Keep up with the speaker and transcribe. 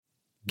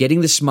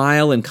Getting the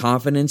smile and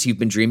confidence you've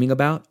been dreaming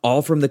about,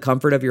 all from the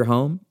comfort of your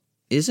home,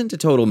 isn't a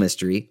total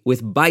mystery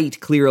with Byte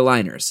clear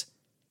aligners.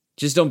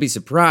 Just don't be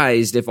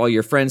surprised if all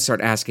your friends start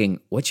asking,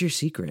 "What's your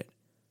secret?"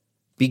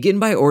 Begin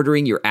by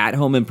ordering your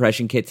at-home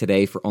impression kit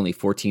today for only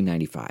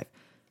 $14.95.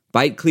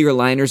 Byte clear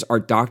aligners are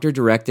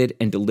doctor-directed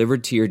and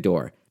delivered to your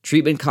door.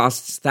 Treatment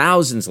costs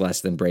thousands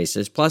less than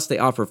braces, plus they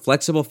offer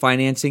flexible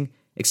financing,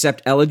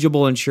 accept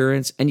eligible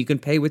insurance, and you can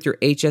pay with your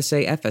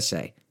HSA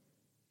FSA.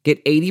 Get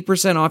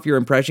 80% off your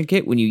impression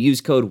kit when you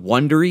use code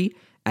WONDERY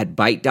at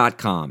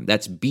Byte.com.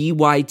 That's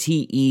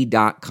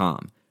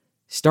BYTE.com.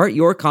 Start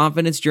your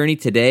confidence journey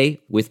today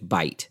with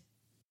Byte.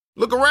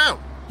 Look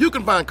around. You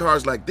can find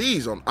cars like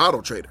these on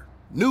AutoTrader.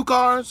 New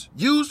cars,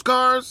 used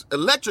cars,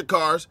 electric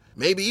cars,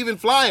 maybe even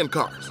flying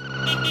cars.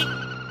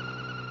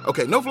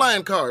 Okay, no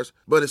flying cars,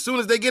 but as soon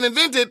as they get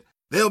invented,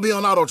 they'll be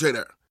on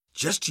AutoTrader.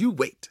 Just you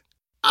wait.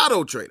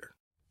 AutoTrader.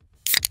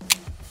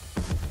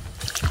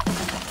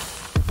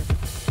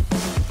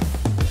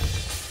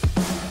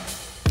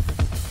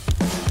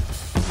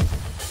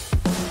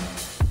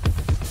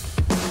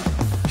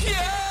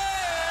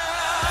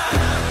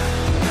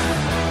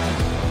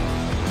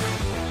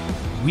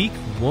 Week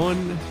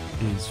 1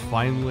 is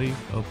finally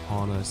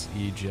upon us,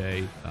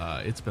 EJ.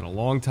 It's been a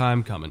long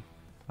time coming.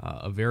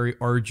 A very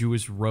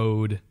arduous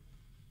road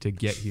to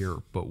get here,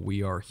 but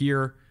we are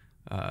here.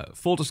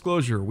 Full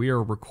disclosure, we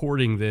are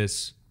recording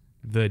this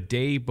the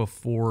day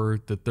before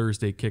the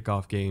Thursday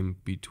kickoff game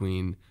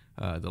between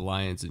the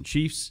Lions and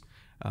Chiefs,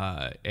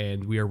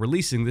 and we are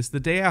releasing this the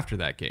day after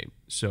that game.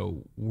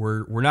 So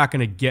we're not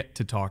going to get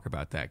to talk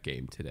about that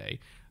game today.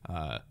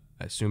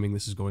 Assuming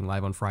this is going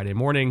live on Friday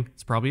morning,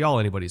 it's probably all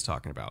anybody's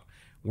talking about.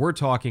 We're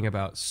talking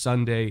about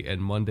Sunday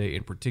and Monday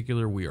in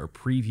particular. We are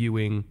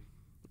previewing,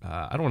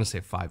 I don't want to say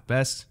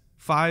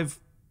 5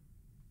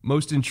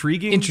 most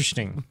intriguing.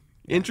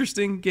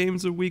 Interesting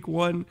games of week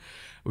 1.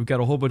 We've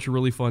got a whole bunch of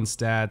really fun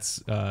stats,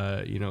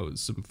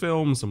 some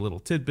film, some little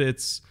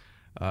tidbits,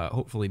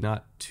 hopefully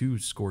not too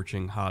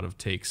scorching hot of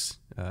takes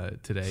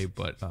today,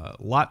 but a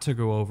lot to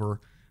go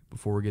over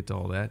before we get to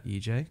all that.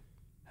 EJ,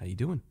 how you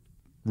doing?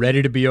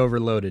 Ready to be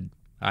overloaded.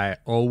 I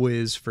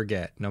always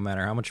forget, no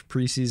matter how much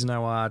preseason I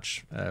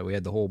watch. We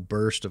had the whole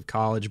burst of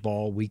college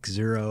ball, week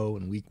 0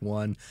 and week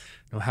 1.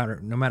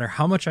 No matter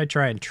how much I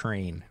try and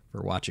train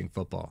for watching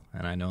football,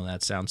 and I know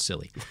that sounds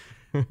silly,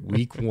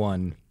 week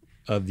 1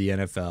 of the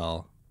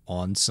NFL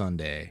on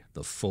Sunday,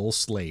 the full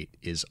slate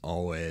is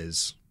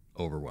always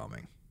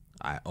overwhelming.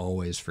 I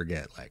always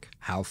forget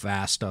how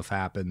fast stuff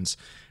happens,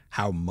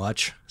 how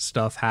much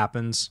stuff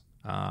happens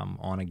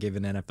on a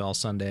given NFL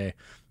Sunday.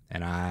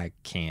 And I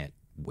can't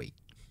wait.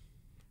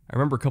 I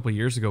remember a couple of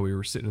years ago, we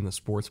were sitting in the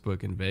sports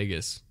book in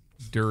Vegas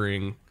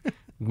during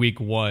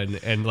week 1,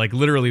 and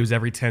literally it was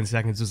every 10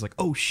 seconds. It was like,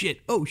 oh shit.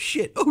 You're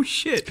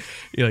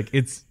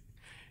it's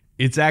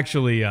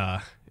actually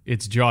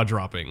it's jaw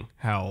dropping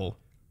how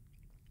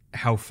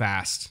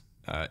fast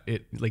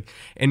it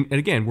and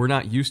again, we're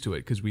not used to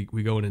it because we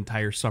go an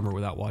entire summer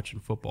without watching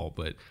football,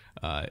 but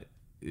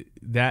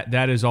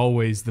that is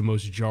always the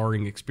most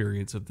jarring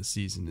experience of the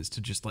season, is to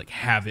just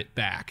have it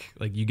back.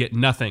 You get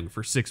nothing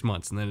for 6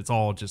 months and then it's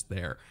all just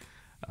there.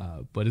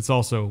 But it's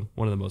also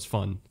one of the most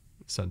fun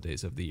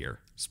Sundays of the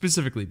year,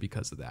 specifically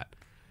because of that.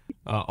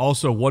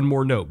 Also, one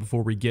more note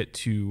before we get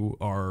to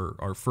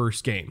our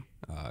first game,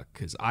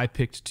 because I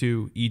picked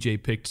 2,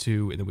 EJ picked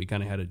 2, and then we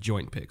kind of had a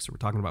joint pick. So we're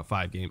talking about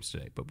 5 games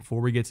today. But before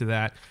we get to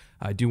that,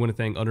 I do want to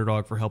thank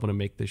Underdog for helping to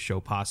make this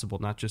show possible,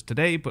 not just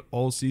today, but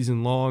all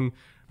season long.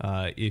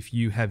 If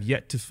you have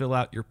yet to fill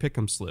out your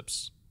pick'em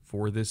slips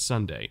for this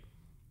Sunday,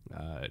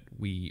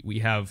 we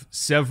have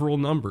several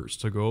numbers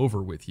to go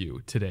over with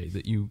you today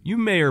that you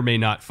may or may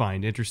not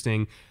find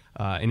interesting.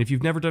 And if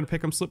you've never done a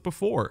pick'em slip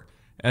before,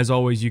 as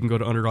always, you can go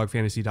to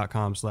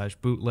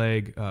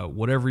underdogfantasy.com/bootleg.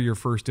 Whatever your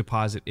first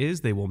deposit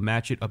is, they will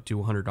match it up to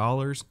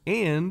 $100.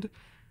 And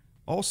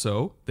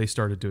also, they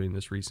started doing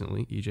this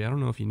recently. EJ, I don't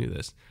know if you knew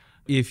this.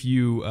 If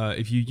you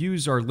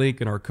use our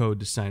link and our code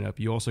to sign up,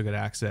 you also get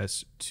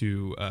access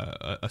to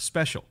a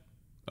special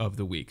of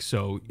the week.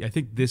 So I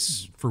think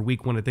this, for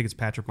week 1, I think it's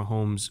Patrick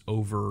Mahomes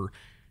over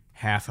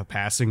half a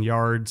passing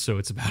yard. So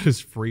it's about as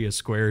free a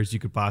square as you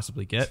could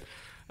possibly get.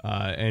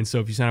 And so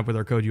if you sign up with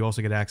our code, you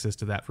also get access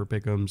to that for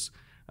pick'ems,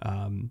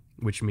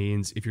 which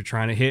means if you're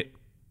trying to hit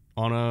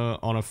on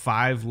a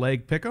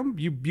 5-leg pick'em,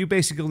 you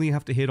basically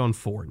have to hit on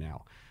 4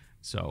 now.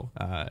 So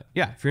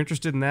if you're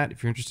interested in that,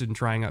 if you're interested in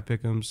trying out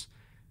pick'ems,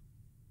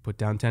 put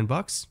down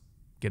 $10,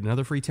 get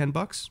another free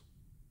 $10,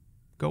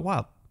 go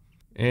wild.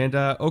 And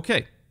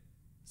okay,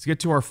 let's get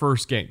to our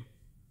first game.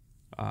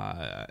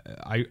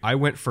 I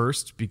went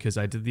first because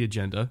I did the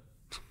agenda,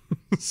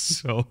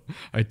 so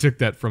I took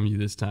that from you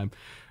this time.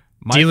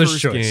 Dealer's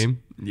choice.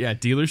 Game,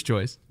 dealer's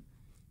choice.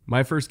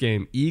 My first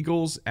game,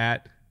 Eagles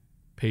at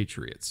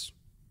Patriots.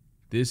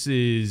 This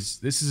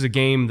is a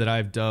game that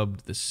I've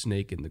dubbed the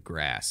snake in the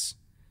grass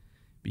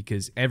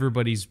because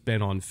everybody's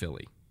been on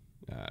Philly.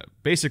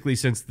 Basically,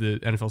 since the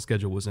NFL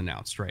schedule was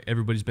announced, right?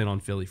 Everybody's been on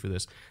Philly for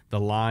this. The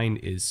line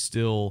is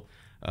still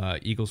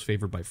Eagles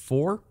favored by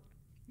 4.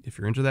 if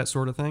you're into that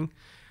sort of thing.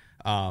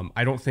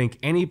 I don't think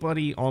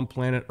anybody on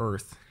planet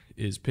Earth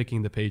is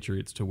picking the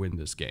Patriots to win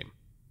this game.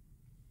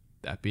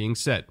 That being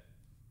said,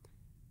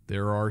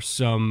 there are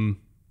some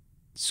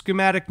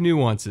schematic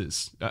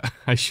nuances,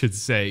 I should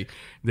say,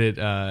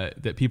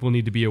 that people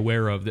need to be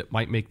aware of that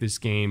might make this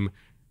game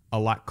a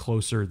lot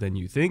closer than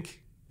you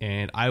think.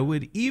 And I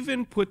would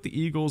even put the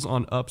Eagles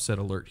on upset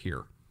alert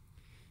here,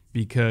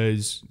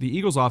 because the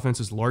Eagles' offense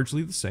is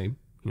largely the same,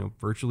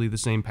 virtually the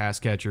same pass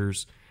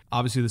catchers,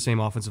 obviously the same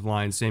offensive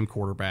line, same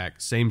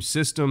quarterback, same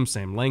system,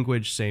 same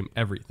language, same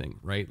everything,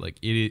 right? Like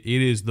it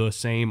is the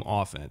same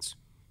offense.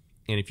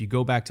 And if you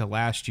go back to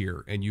last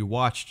year and you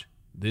watched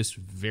this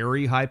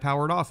very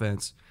high-powered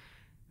offense,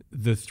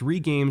 the 3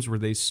 games where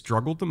they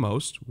struggled the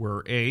most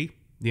were the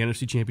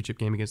NFC Championship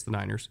game against the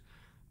Niners,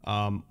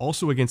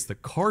 also against the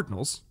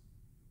Cardinals,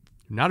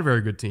 not a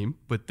very good team,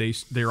 but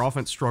their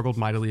offense struggled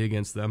mightily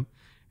against them,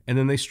 and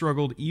then they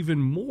struggled even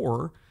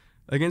more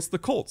against the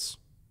Colts,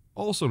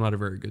 also not a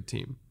very good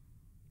team.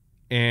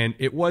 And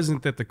it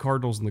wasn't that the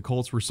Cardinals and the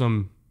Colts were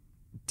some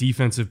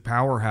defensive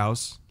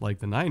powerhouse like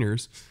the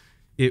Niners.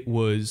 It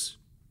was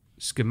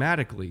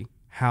schematically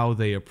how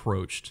they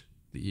approached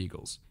the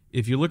Eagles.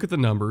 If you look at the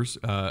numbers,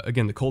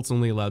 again, the Colts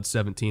only allowed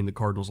 17, the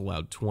Cardinals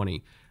allowed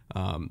 20.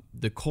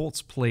 The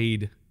Colts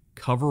played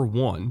cover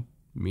 1,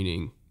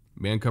 meaning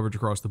man coverage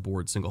across the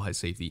board, single high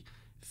safety,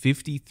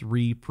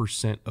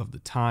 53% of the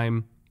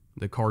time.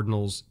 The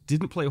Cardinals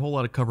didn't play a whole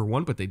lot of cover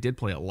 1, but they did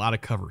play a lot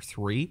of cover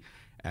 3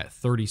 at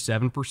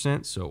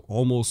 37%, so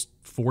almost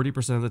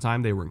 40% of the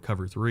time they were in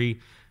cover 3.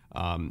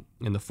 And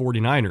the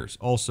 49ers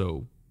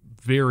also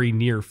very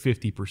near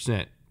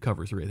 50%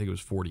 cover 3. I think it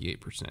was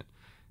 48%.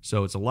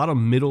 So it's a lot of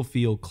middle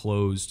field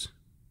closed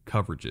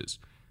coverages.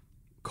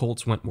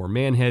 Colts went more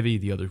man heavy,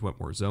 the others went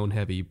more zone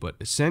heavy, but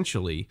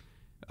essentially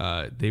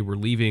they were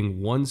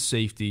leaving one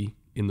safety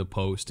in the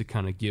post to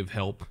kind of give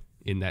help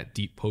in that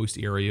deep post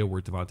area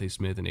where Devontae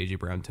Smith and A.J.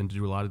 Brown tend to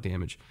do a lot of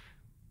damage.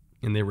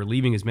 And they were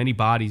leaving as many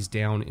bodies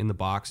down in the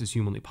box as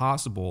humanly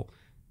possible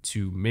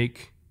to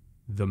make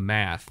the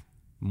math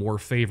more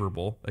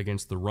favorable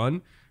against the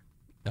run,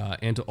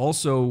 and to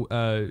also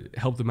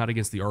help them out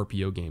against the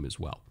RPO game as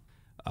well.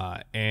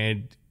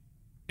 And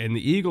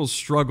the Eagles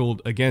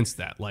struggled against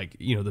that. Like,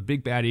 the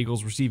big bad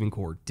Eagles receiving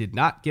corps did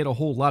not get a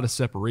whole lot of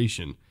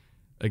separation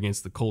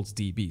against the Colts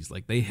DBs.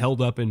 Like, they held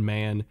up in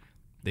man.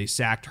 They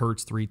sacked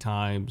Hurts 3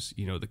 times.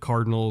 The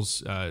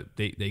Cardinals,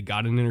 they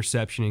got an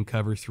interception in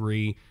cover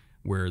 3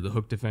 where the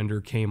hook defender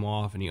came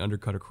off and he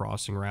undercut a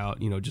crossing route.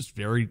 Just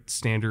very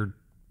standard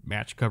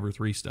match cover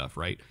 3 stuff,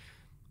 right?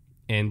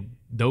 And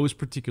those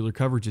particular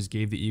coverages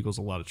gave the Eagles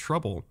a lot of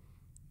trouble.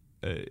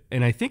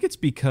 And I think it's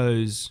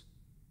because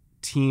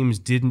teams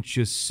didn't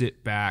just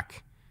sit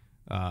back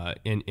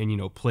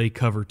and play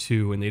cover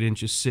 2, and they didn't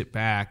just sit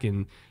back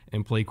and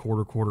play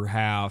quarter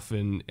half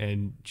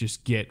and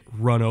just get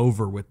run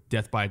over with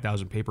death by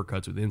 1,000 paper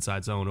cuts with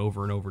inside zone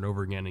over and over and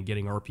over again and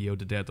getting RPO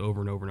to death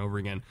over and over and over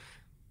again.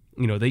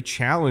 They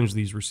challenge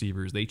these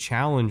receivers. They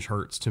challenge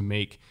Hurts to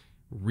make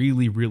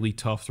really, really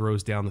tough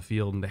throws down the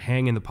field and to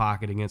hang in the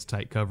pocket against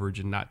tight coverage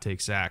and not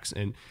take sacks.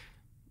 And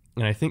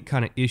I think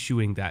kind of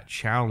issuing that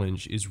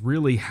challenge is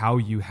really how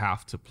you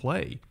have to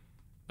play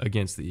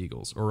against the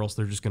Eagles, or else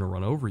they're just going to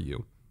run over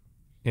you.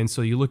 And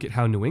so you look at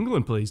how New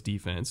England plays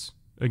defense.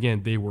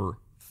 Again, they were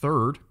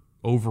 3rd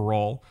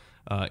overall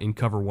in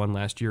cover 1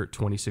 last year at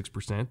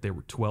 26%. They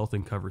were 12th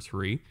in cover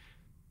 3.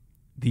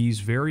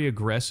 These very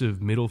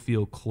aggressive middle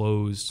field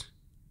closed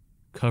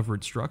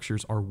coverage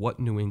structures are what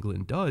New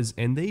England does,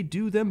 and they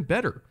do them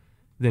better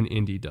than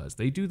Indy does.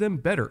 They do them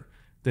better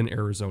than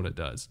Arizona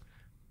does.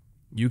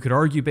 You could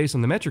argue based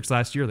on the metrics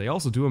last year, they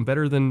also do them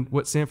better than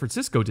what San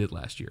Francisco did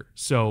last year.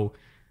 So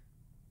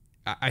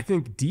I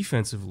think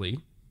defensively,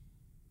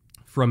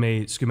 from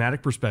a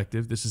schematic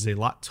perspective, this is a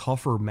lot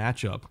tougher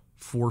matchup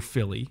for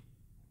Philly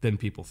than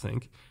people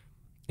think.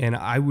 And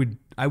I would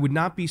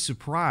not be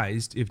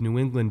surprised if New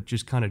England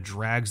just kind of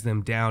drags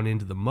them down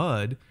into the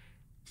mud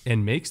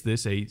and makes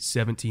this a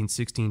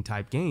 17-16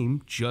 type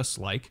game, just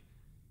like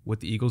what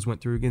the Eagles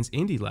went through against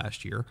Indy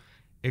last year,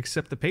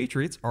 except the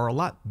Patriots are a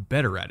lot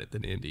better at it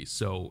than Indy.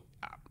 So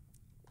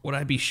would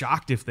I be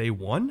shocked if they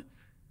won?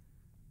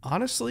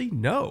 Honestly,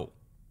 no.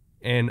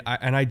 And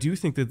I do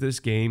think that this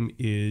game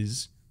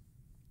is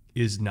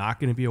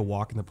not going to be a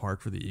walk in the park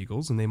for the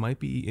Eagles, and they might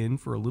be in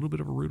for a little bit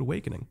of a rude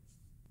awakening.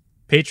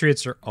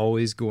 Patriots are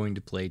always going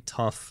to play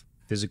tough,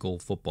 physical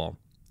football,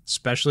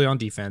 especially on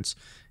defense,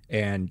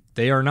 and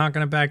they are not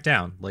going to back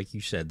down. Like you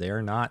said, they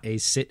are not a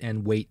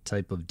sit-and-wait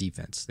type of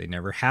defense. They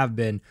never have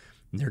been.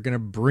 They're going to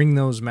bring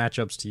those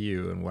matchups to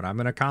you, and what I'm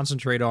going to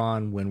concentrate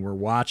on when we're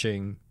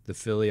watching the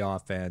Philly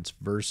offense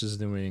versus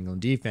the New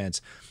England defense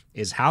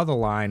is how the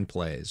line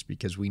plays,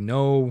 because we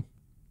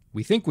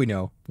think we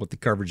know what the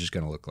coverage is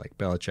going to look like.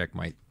 Belichick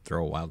might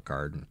throw a wild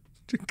card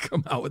and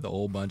come out with a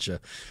whole bunch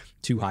of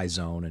too high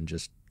zone and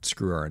just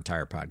screw our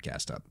entire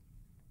podcast up.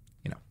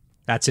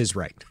 That's his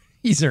right.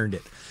 He's earned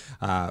it.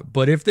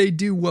 But if they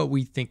do what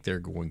we think they're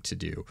going to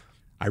do,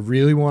 I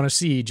really want to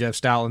see Jeff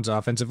Stoutland's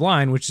offensive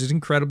line, which is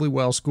incredibly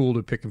well schooled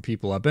at picking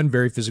people up and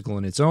very physical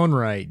in its own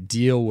right,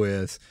 deal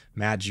with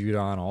Matt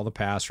Judon, all the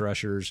pass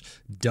rushers,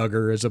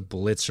 Duggar as a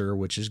blitzer,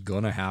 which is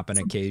going to happen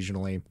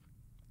occasionally,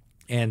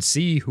 and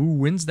see who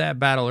wins that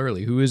battle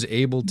early, who is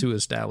able to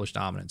establish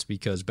dominance,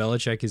 because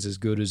Belichick is as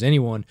good as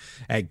anyone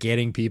at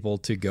getting people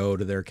to go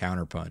to their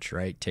counterpunch,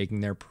 right? Taking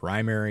their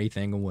primary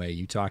thing away.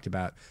 You talked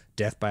about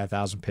death by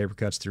 1,000 paper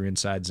cuts through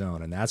inside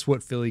zone, and that's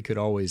what Philly could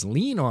always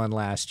lean on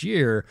last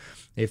year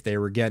if they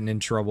were getting in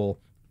trouble.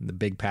 The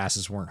big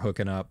passes weren't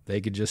hooking up.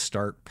 They could just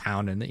start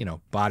pounding,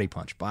 body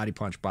punch, body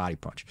punch, body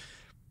punch.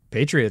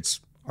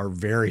 Patriots are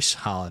very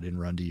solid in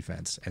run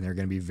defense, and they're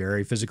going to be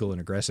very physical and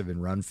aggressive in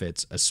run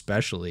fits,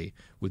 especially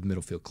with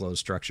middle field closed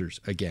structures.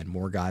 Again,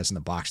 more guys in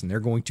the box, and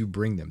they're going to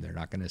bring them. They're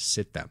not going to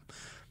sit them.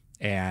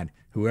 And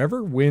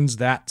whoever wins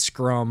that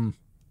scrum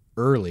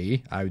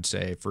early, I would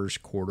say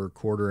first quarter,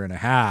 quarter and a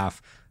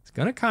half, it's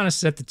going to kind of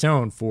set the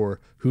tone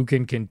for who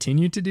can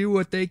continue to do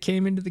what they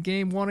came into the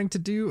game wanting to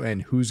do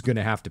and who's going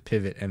to have to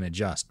pivot and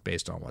adjust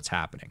based on what's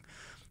happening.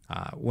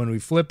 When we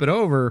flip it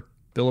over,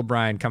 Bill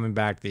O'Brien coming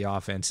back to the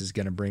offense is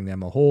going to bring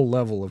them a whole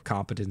level of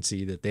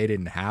competency that they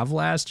didn't have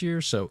last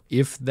year. So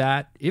if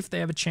they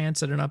have a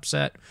chance at an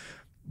upset,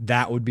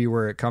 that would be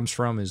where it comes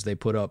from, is they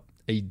put up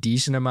a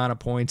decent amount of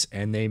points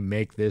and they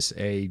make this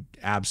a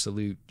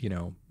absolute,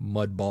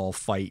 mud ball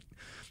fight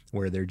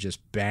where they're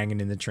just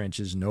banging in the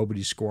trenches.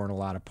 Nobody's scoring a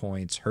lot of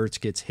points. Hurts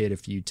gets hit a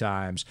few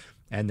times,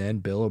 and then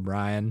Bill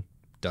O'Brien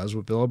does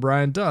what Bill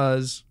O'Brien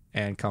does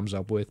and comes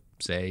up with,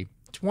 say,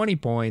 20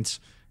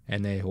 points,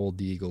 and they hold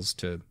the Eagles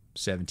to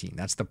 17.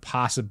 That's the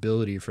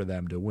possibility for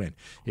them to win.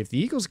 If the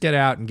Eagles get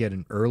out and get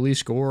an early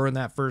score in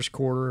that first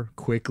quarter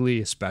quickly,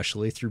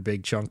 especially through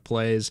big chunk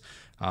plays,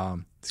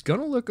 it's going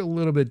to look a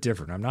little bit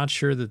different. I'm not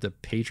sure that the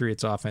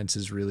Patriots offense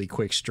is really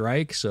quick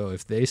strike. So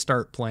if they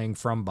start playing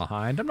from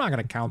behind, I'm not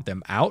going to count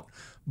them out,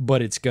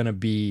 but it's going to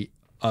be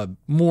a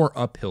more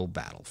uphill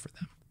battle for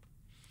them.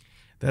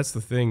 That's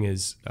the thing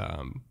is,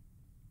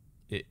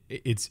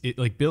 it's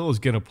like Bill is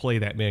going to play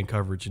that man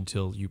coverage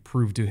until you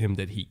prove to him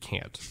that he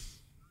can't.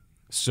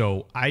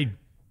 So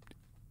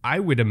I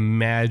would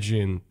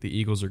imagine the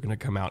Eagles are going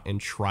to come out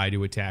and try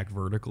to attack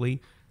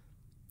vertically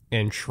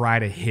and try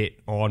to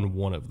hit on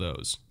one of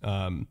those,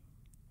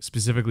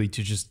 specifically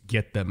to just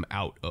get them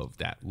out of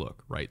that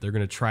look, right? They're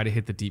going to try to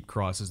hit the deep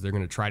crosses. They're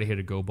going to try to hit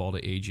a go ball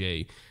to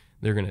AJ.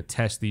 They're going to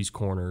test these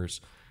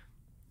corners.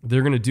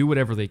 They're going to do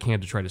whatever they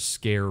can to try to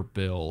scare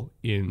Bill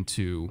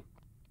into,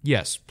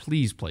 yes,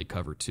 please play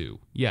cover 2.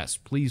 Yes,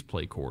 please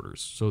play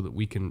quarters so that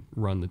we can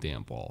run the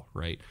damn ball,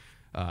 right?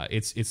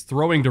 It's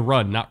throwing to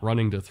run, not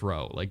running to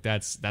throw. Like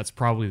that's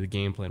probably the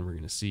game plan we're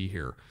going to see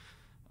here.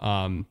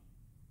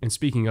 And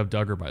speaking of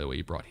Duggar, by the way,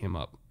 you brought him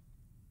up.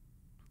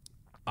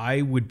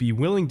 I would be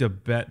willing to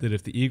bet that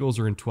if the Eagles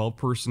are in 12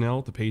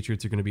 personnel, the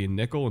Patriots are going to be in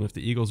nickel, and if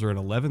the Eagles are in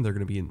 11, they're going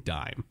to be in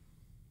dime.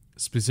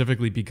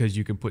 Specifically because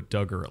you can put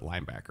Duggar at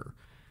linebacker.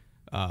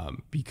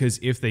 Because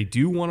if they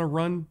do want to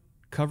run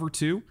cover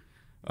 2,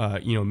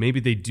 maybe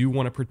they do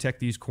want to protect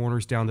these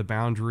corners down the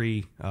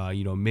boundary.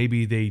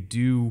 Maybe they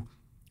do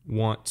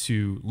want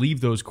to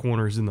leave those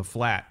corners in the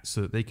flat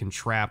so that they can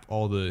trap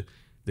all the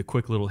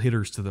quick little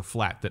hitters to the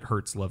flat that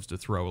Hurts loves to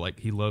throw.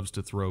 Like he loves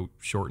to throw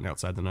short and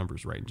outside the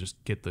numbers, right? And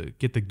just get the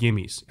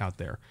gimmies out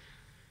there.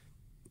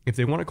 If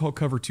they want to call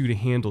cover 2 to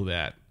handle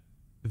that,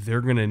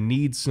 they're going to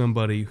need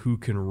somebody who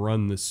can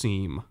run the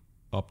seam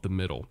up the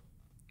middle,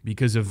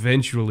 because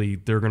eventually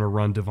they're going to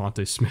run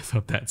Devontae Smith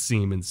up that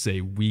seam and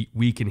say,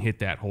 we can hit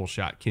that whole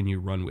shot. Can you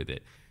run with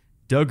it?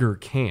 Duggar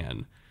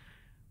can,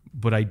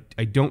 but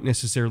I don't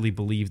necessarily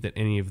believe that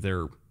any of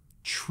their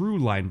true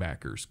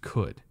linebackers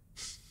could.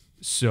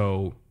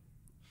 So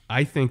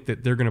I think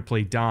that they're going to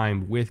play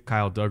dime with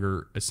Kyle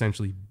Duggar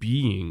essentially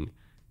being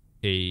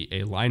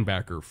a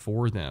linebacker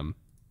for them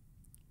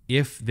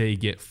if they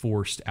get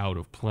forced out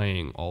of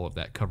playing all of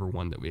that cover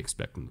 1 that we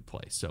expect them to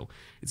play. So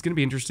it's going to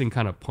be interesting,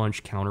 kind of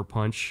punch, counter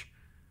punch.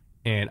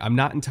 And I'm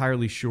not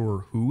entirely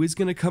sure who is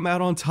going to come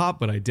out on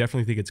top, but I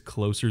definitely think it's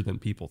closer than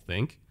people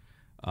think.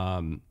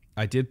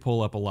 I did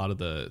pull up a lot of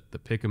the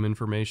pick'em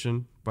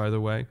information, by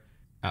the way.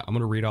 I'm going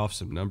to read off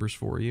some numbers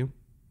for you.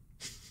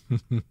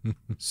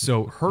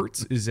 So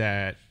Hurts is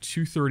at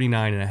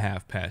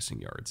 239.5 passing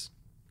yards.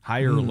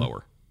 Higher or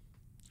lower?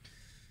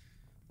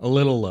 A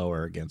little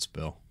lower against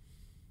Bill.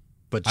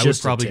 But I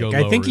just would probably go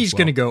lower. I think he's as well.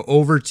 going to go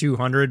over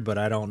 200, but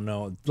I don't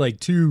know. Like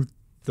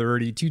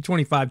 230,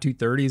 225,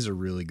 230 is a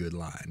really good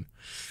line.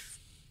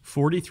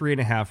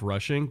 43.5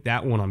 rushing.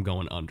 That one I'm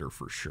going under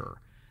for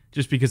sure.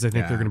 Just because I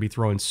think they're going to be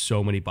throwing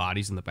so many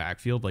bodies in the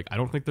backfield. Like I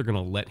don't think they're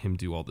going to let him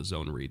do all the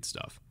zone read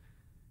stuff.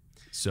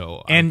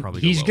 So and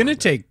he's going to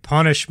take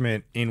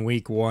punishment in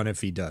week 1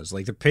 if he does.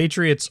 Like the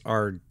Patriots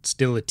are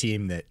still a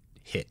team that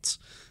hits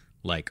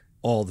like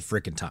all the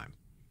freaking time.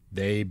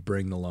 They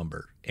bring the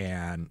lumber,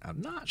 and I'm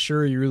not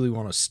sure you really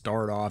want to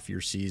start off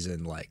your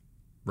season like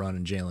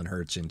running Jalen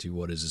Hurts into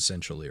what is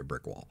essentially a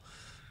brick wall.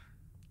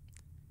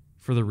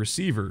 For the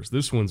receivers,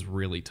 this one's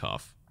really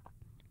tough.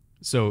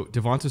 So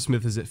Devonta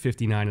Smith is at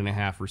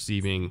 59.5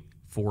 receiving,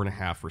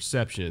 4.5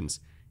 receptions.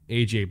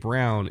 A.J.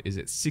 Brown is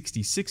at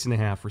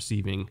 66.5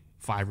 receiving,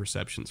 5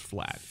 receptions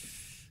flat.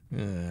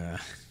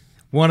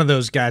 One of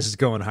those guys is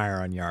going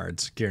higher on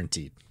yards,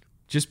 guaranteed.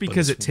 Just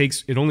because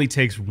it only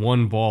takes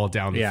one ball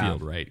down the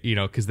field, right? You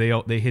know, because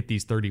they hit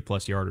these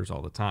 30-plus yarders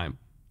all the time.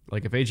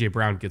 Like if A.J.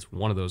 Brown gets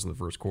one of those in the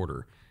first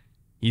quarter,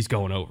 he's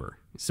going over.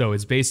 So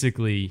it's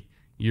basically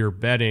you're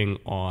betting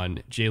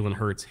on Jalen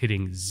Hurts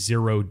hitting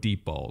 0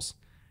 deep balls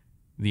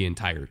the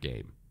entire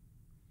game.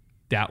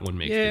 That one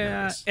makes me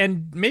nervous.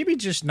 And maybe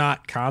just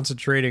not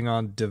concentrating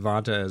on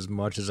Devonta as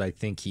much as I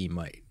think he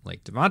might.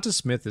 Like Devonta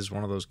Smith is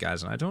one of those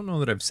guys, and I don't know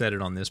that I've said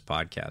it on this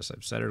podcast.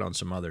 I've said it on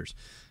some others.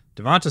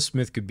 Devonta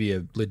Smith could be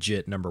a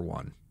legit number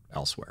one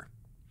elsewhere.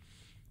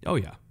 Oh,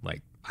 yeah.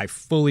 Like, I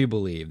fully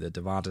believe that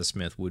Devonta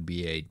Smith would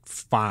be a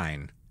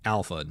fine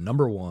alpha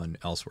number one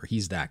elsewhere.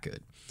 He's that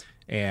good.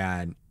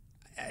 And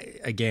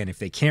again, if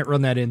they can't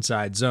run that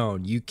inside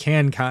zone, you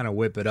can kind of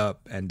whip it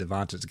up, and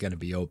Devonta's going to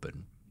be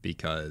open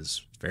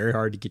because it's very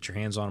hard to get your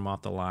hands on him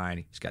off the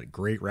line. He's got a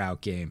great route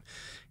game.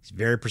 He's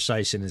very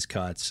precise in his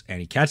cuts, and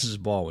he catches his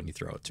ball when you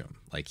throw it to him.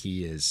 Like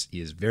he is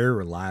very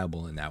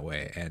reliable in that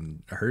way.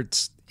 And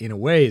Hurts, in a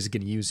way, is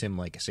going to use him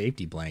like a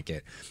safety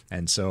blanket.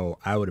 And so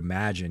I would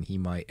imagine he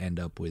might end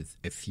up with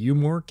a few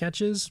more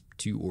catches,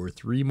 2 or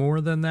 3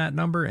 more than that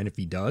number. And if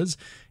he does,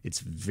 it's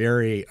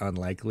very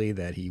unlikely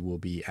that he will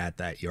be at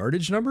that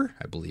yardage number.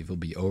 I believe he'll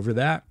be over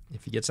that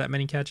if he gets that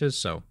many catches.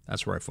 So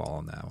that's where I fall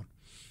on that one.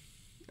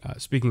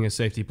 Speaking of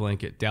safety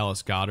blanket,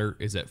 Dallas Goedert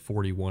is at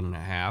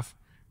 41.5.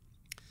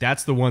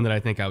 That's the one that I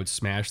think I would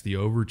smash the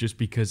over just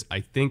because I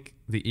think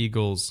the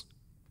Eagles,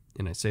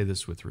 and I say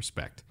this with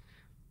respect,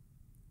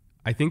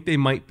 I think they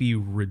might be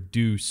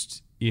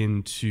reduced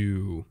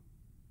into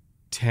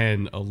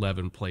 10,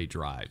 11 play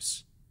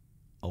drives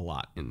a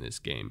lot in this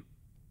game.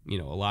 You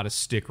know, a lot of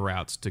stick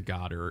routes to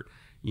Goddard.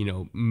 You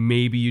know,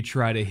 maybe you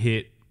try to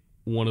hit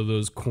one of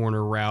those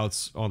corner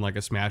routes on like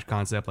a smash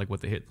concept, like what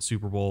they hit in the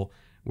Super Bowl,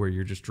 where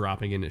you're just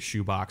dropping in a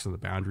shoebox on the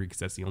boundary because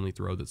that's the only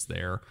throw that's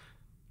there.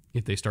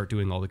 If they start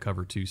doing all the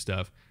cover 2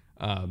 stuff,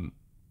 I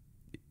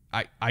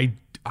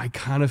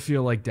kind of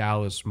feel like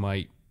Dallas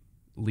might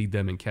lead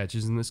them in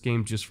catches in this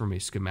game just from a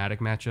schematic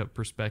matchup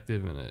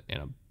perspective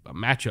and a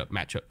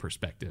matchup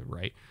perspective,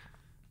 right?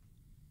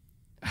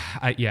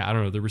 I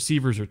don't know. The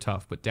receivers are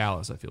tough, but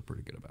Dallas I feel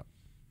pretty good about.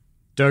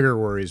 Duggar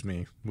worries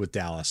me with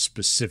Dallas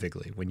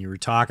specifically. When you were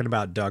talking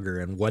about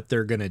Duggar and what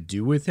they're going to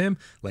do with him,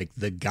 like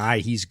the guy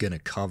he's going to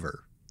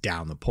cover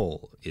down the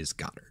pole is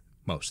Goddard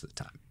most of the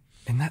time.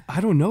 And that I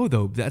don't know,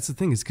 though. That's the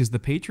thing is because the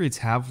Patriots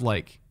have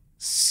like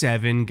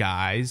 7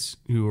 guys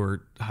who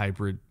are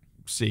hybrid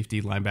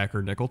safety,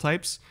 linebacker, nickel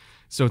types.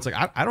 So it's like,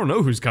 I don't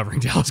know who's covering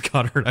Dallas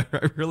Goedert.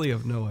 I really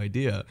have no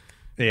idea.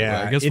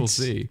 Yeah, I guess we'll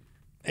see.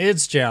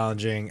 It's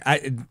challenging.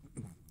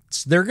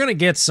 They're going to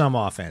get some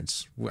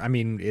offense. I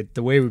mean,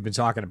 the way we've been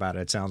talking about it,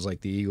 it sounds like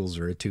the Eagles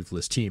are a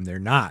toothless team. They're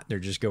not. They're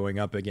just going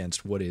up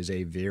against what is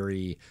a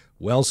very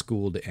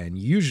well-schooled and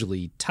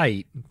usually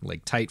tight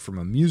from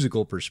a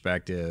musical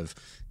perspective,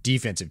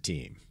 defensive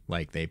team.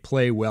 Like, they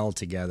play well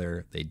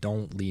together. They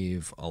don't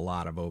leave a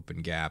lot of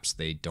open gaps.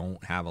 They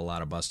don't have a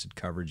lot of busted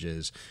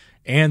coverages,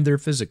 and they're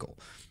physical.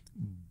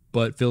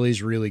 But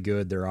Philly's really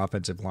good. Their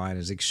offensive line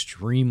is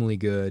extremely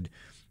good.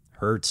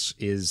 Hurts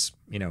is,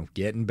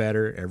 getting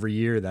better every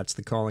year. That's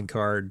the calling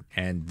card,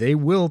 and they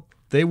will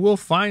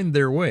find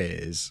their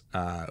ways.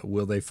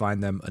 Will they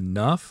find them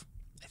enough?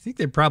 I think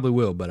they probably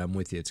will, but I'm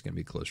with you. It's going to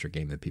be a closer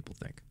game than people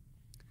think.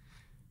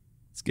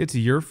 Let's get to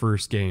your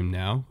first game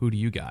now. Who do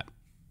you got?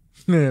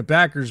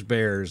 Packers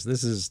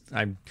Bears.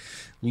 I'm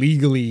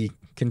legally,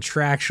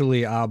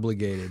 contractually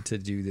obligated to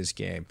do this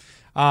game.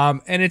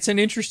 And it's an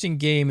interesting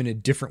game in a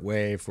different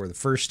way for the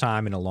first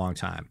time in a long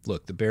time.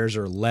 Look, the Bears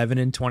are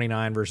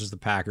 11-29 versus the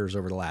Packers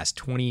over the last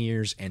 20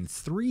 years and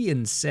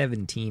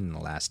 3-17 in the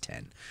last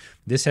 10.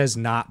 This has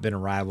not been a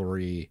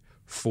rivalry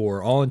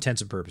for all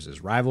intents and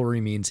purposes.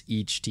 Rivalry means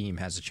each team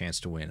has a chance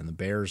to win, and the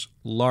Bears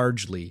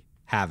largely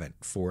haven't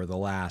for the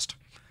last,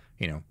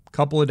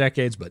 couple of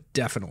decades, but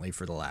definitely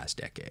for the last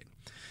decade.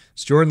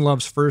 It's Jordan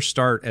Love's first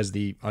start as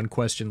the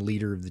unquestioned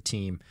leader of the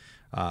team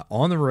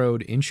on the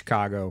road in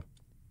Chicago.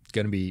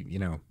 Going to be,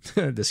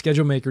 the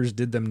schedule makers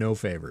did them no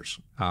favors.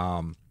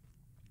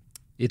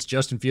 It's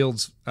Justin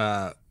Fields,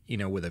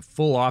 with a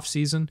full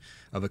offseason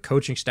of a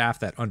coaching staff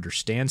that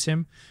understands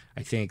him.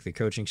 I think the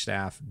coaching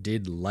staff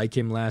did like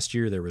him last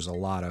year. There was a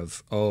lot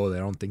of, they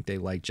don't think they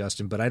like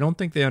Justin, but I don't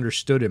think they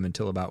understood him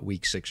until about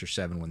week 6 or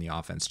 7 when the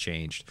offense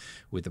changed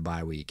with the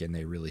bye week. And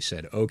they really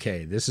said,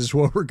 okay, this is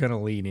what we're going to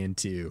lean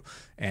into,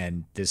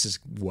 and this is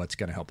what's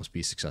going to help us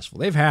be successful.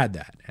 They've had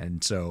that.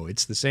 And so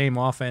it's the same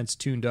offense,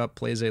 tuned up,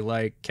 plays they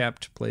like,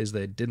 kept, plays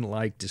they didn't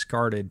like,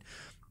 discarded,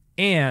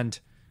 and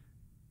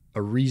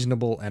a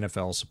reasonable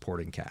NFL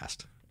supporting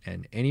cast.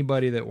 And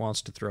anybody that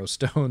wants to throw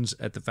stones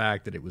at the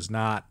fact that it was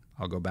not,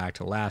 I'll go back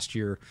to last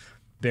year.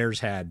 Bears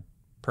had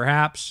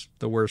perhaps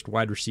the worst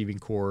wide receiving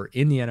core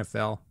in the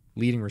NFL.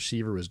 Leading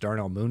receiver was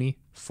Darnell Mooney,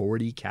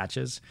 40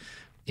 catches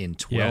in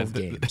 12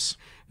 games.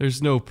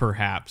 There's no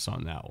perhaps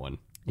on that one.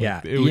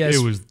 Yeah,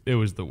 it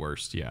was the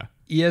worst. Yeah.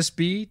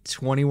 ESB,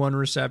 21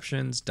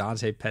 receptions.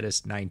 Dante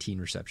Pettis, 19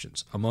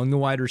 receptions. Among the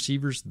wide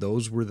receivers,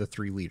 those were the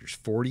three leaders,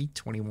 40,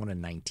 21,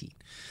 and 19.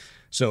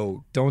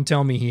 So don't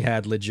tell me he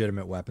had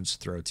legitimate weapons to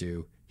throw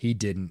to. He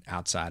didn't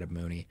outside of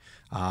Mooney.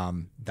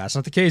 That's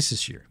not the case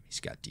this year. He's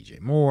got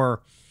DJ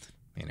Moore.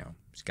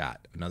 He's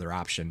got another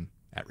option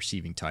at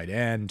receiving tight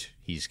end.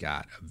 He's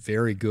got a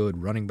very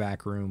good running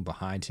back room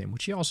behind him,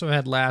 which he also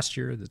had last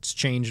year. That's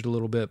changed a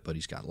little bit, but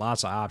he's got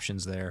lots of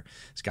options there.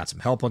 He's got some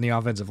help on the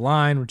offensive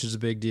line, which is a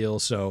big deal.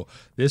 So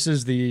this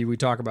is we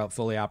talk about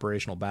fully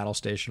operational battle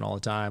station all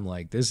the time.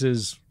 Like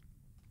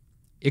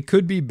it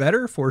could be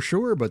better for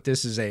sure, but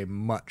this is a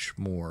much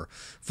more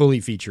fully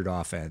featured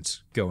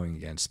offense going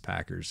against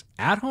Packers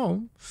at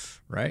home,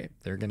 right?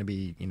 They're going to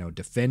be,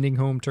 defending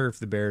home turf,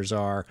 the Bears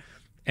are.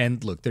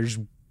 And look, there's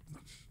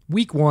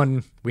Week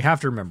 1, we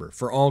have to remember,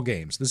 for all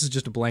games, this is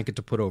just a blanket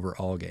to put over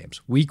all games.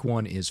 Week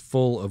 1 is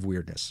full of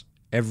weirdness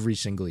every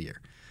single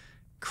year.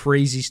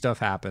 Crazy stuff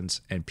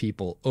happens, and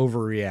people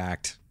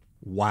overreact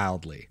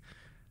wildly.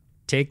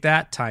 Take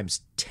that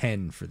times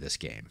 10 for this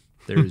game.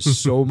 There is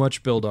so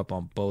much buildup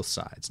on both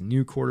sides.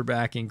 New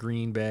quarterback in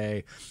Green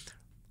Bay,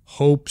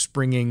 hope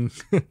springing,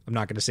 I'm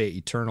not going to say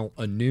eternal,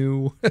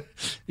 anew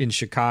in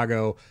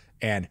Chicago,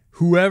 and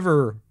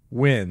whoever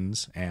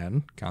wins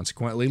and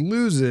consequently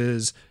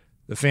loses,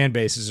 the fan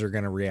bases are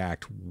going to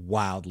react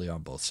wildly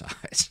on both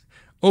sides.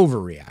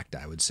 Overreact,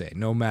 I would say,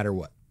 no matter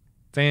what.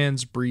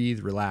 Fans, breathe,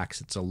 relax.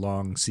 It's a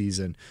long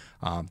season.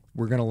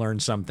 We're going to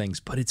learn some things,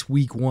 but it's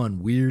week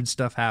 1. Weird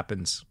stuff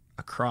happens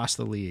across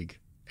the league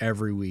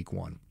every week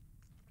 1.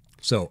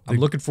 So I'm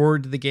looking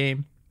forward to the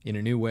game in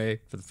a new way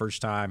for the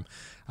first time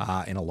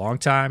in a long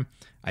time.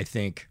 I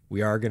think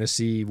we are going to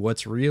see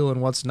what's real and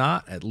what's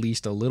not, at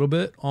least a little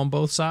bit on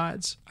both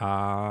sides.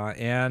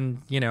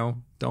 And,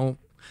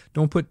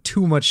 don't put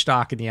too much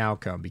stock in the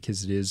outcome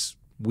because it is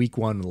week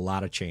 1 with a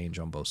lot of change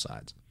on both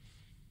sides.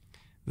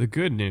 The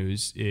good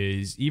news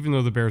is, even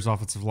though the Bears'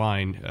 offensive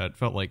line, it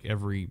felt like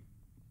every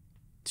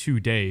 2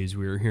 days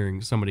we were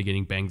hearing somebody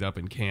getting banged up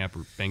in camp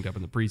or banged up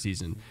in the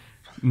preseason,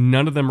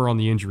 none of them are on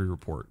the injury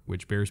report,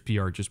 which Bears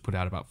PR just put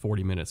out about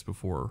 40 minutes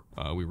before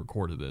we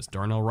recorded this.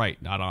 Darnell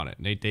Wright, not on it.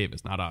 Nate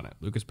Davis, not on it.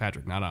 Lucas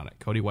Patrick, not on it.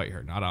 Cody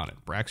Whitehair, not on it.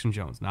 Braxton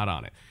Jones, not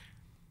on it.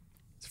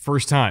 It's the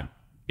first time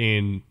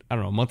in, a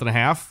month and a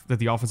half that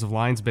the offensive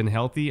line's been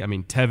healthy. I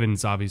mean,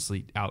 Tevin's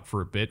obviously out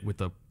for a bit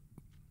with a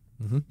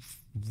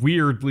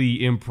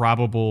weirdly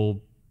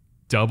improbable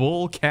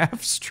double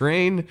calf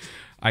strain.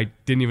 I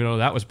didn't even know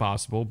that was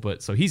possible,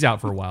 but so he's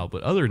out for a while.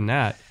 But other than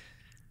that,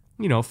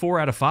 4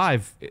 out of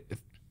 5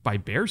 by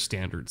Bears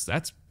standards,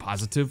 that's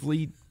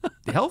positively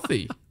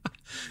healthy.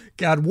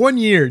 God, 1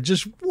 year,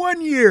 just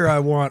 1 year, I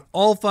want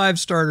all 5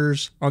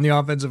 starters on the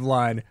offensive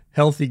line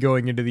healthy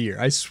going into the year.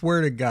 I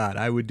swear to God,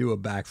 I would do a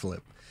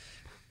backflip.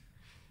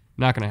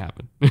 Not going to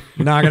happen.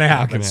 Not going to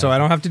happen. So I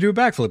don't have to do a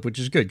backflip, which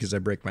is good because I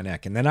break my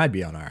neck, and then I'd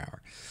be on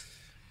IR.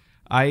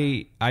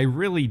 I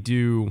really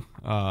do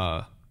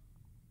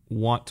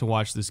want to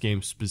watch this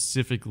game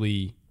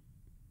specifically.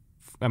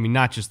 I mean,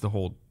 not just the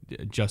whole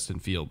Justin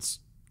Fields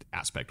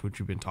aspect, which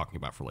we've been talking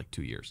about for like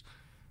 2 years.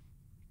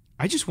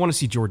 I just want to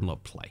see Jordan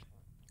Love play.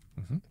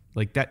 Mm-hmm.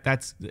 Like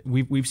that's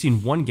we've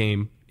seen one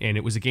game, and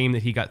it was a game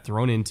that he got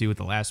thrown into at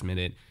the last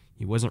minute.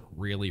 He wasn't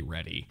really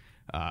ready.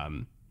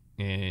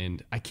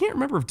 And I can't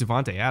remember if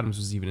Devontae Adams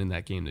was even in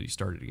that game that he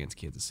started against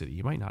Kansas City.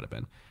 He might not have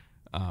been.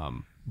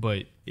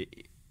 But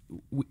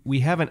we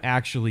haven't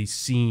actually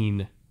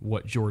seen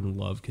what Jordan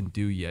Love can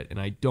do yet, and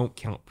I don't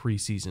count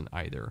preseason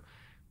either.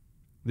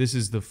 This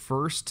is the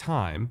first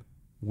time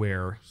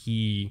where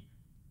he,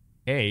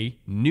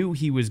 knew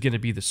he was going to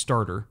be the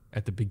starter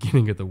at the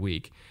beginning of the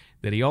week,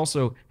 that he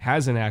also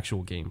has an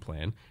actual game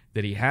plan,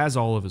 that he has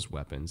all of his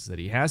weapons, that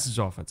he has his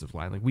offensive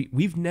line. Like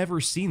we've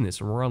never seen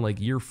this, and we're on like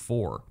year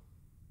 4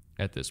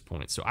 at this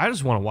point. So I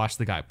just want to watch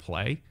the guy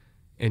play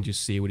and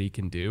just see what he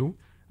can do,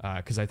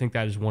 because I think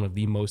that is one of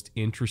the most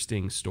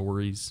interesting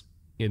stories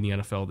in the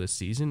NFL this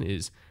season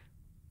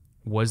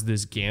was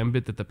this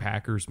gambit that the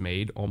Packers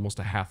made almost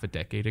a half a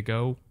decade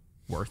ago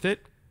worth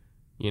it?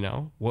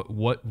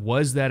 What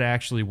was that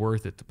actually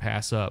worth it to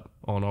pass up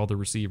on all the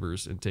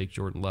receivers and take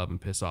Jordan Love and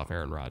piss off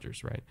Aaron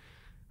Rodgers, right?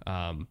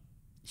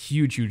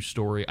 Huge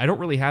story. I don't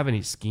really have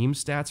any scheme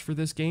stats for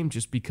this game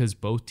just because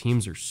both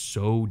teams are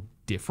so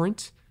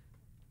different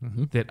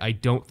that I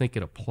don't think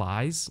it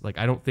applies. Like,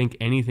 I don't think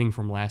anything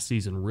from last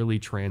season really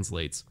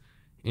translates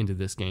into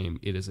this game.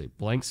 It is a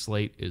blank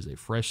slate, it is a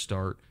fresh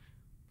start,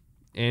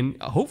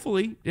 and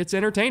hopefully it's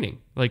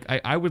entertaining. Like,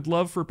 I would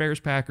love for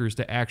Bears Packers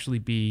to actually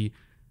be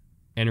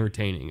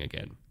entertaining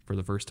again for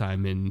the first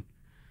time in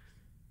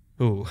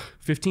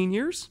 15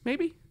 years,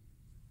 maybe?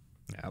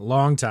 Yeah, a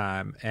long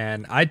time.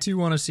 And I too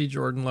want to see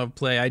Jordan Love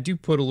play. I do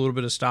put a little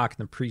bit of stock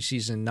in the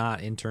preseason,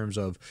 not in terms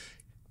of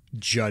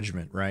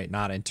judgment, right?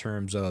 Not in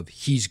terms of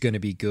he's going to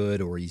be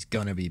good or he's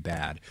going to be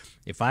bad.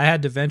 If I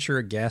had to venture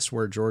a guess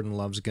where Jordan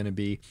Love's going to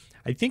be,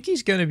 I think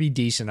he's going to be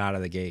decent out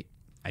of the gate.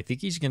 I think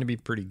he's going to be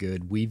pretty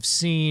good. We've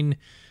seen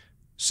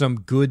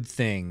some good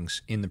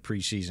things in the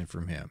preseason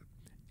from him.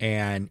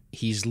 and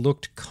he's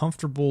looked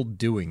comfortable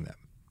doing them.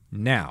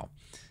 Now,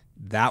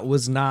 that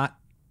was not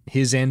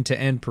his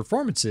end-to-end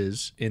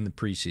performances in the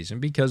preseason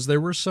because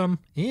there were some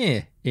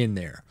in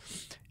there.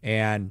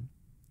 And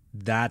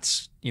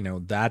that's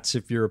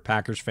if you're a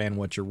Packers fan,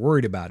 what you're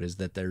worried about is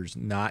that there's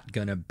not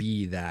going to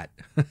be that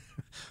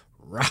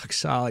rock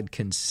solid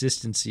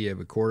consistency of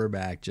a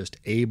quarterback just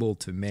able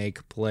to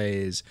make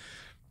plays,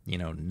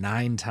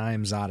 9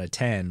 times out of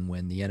 10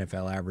 when the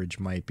NFL average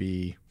might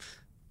be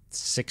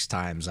 6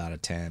 times out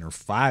of 10 or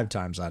 5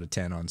 times out of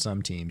 10 on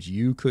some teams.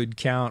 You could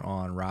count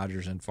on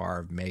Rodgers and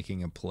Favre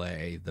making a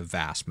play the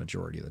vast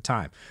majority of the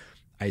time.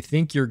 I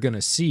think you're going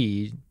to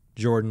see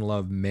Jordan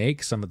Love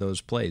make some of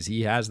those plays.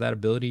 He has that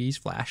ability. He's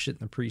flashed it in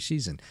the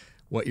preseason.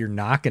 What you're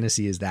not going to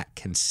see is that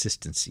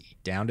consistency,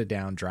 down to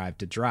down, drive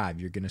to drive.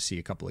 You're going to see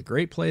a couple of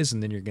great plays,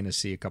 and then you're going to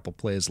see a couple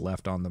plays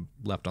left on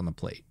the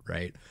plate,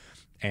 right?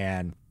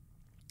 And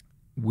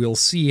we'll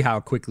see how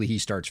quickly he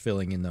starts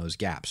filling in those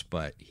gaps.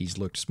 But he's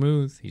looked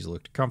smooth. He's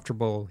looked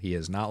comfortable. He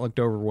has not looked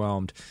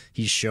overwhelmed.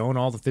 He's shown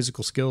all the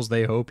physical skills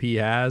they hope he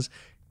has.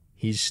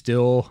 He's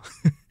still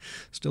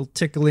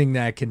tickling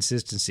that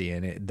consistency,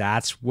 and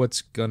that's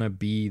what's going to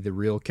be the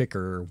real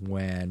kicker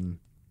when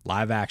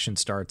live action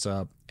starts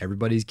up.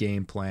 Everybody's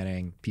game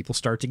planning. People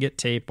start to get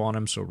tape on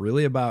him, so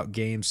really about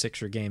game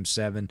 6 or game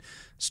 7,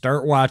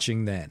 start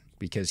watching then,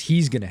 because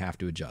he's going to have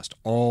to adjust.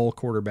 All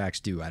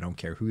quarterbacks do. I don't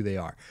care who they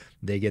are.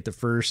 They get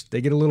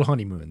a little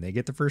honeymoon. They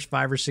get the first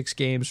 5 or 6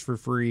 games for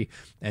free,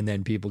 and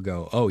then people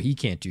go, oh, he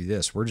can't do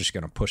this. We're just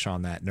going to push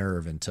on that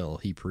nerve until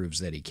he proves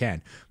that he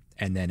can.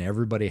 And then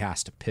everybody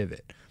has to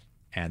pivot.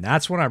 And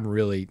that's when I'm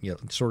really,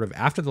 sort of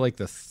after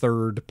the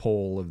third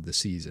poll of the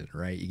season,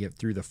 right? You get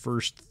through the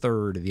first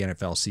third of the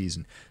NFL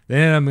season.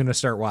 Then I'm going to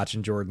start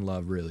watching Jordan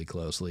Love really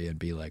closely and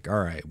be like, all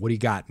right, what do you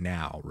got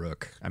now,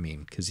 Rook? I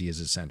mean, because he is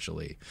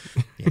essentially,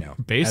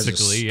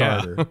 basically,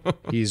 as a starter,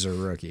 he's a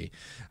rookie.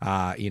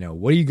 What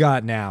do you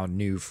got now,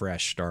 new,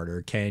 fresh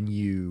starter? Can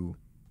you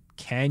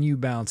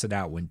balance it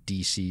out when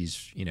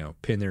DC's,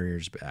 pin their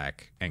ears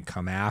back and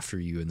come after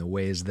you in the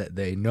ways that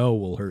they know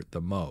will hurt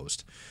the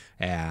most?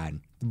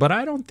 But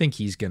I don't think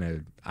he's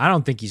gonna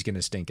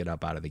stink it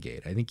up out of the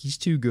gate. I think he's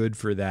too good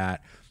for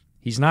that.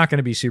 He's not going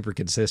to be super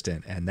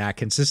consistent, and that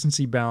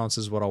consistency balance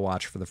is what I'll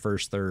watch for the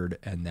first third,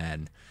 and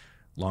then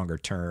longer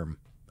term.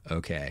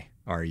 Okay,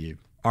 are you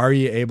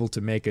able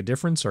to make a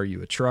difference? Are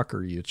you a truck?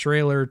 Are you a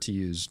trailer? To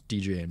use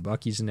DJ and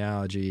Bucky's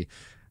analogy,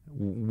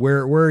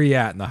 where are you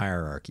at in the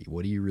hierarchy?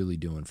 What are you really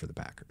doing for the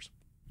Packers?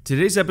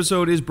 Today's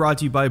episode is brought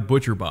to you by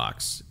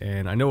ButcherBox,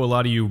 and I know a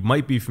lot of you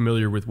might be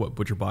familiar with what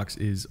ButcherBox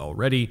is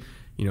already.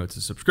 It's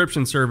a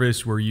subscription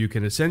service where you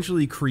can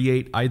essentially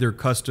create either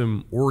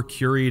custom or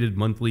curated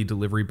monthly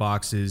delivery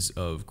boxes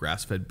of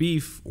grass-fed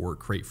beef or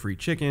crate-free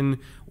chicken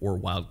or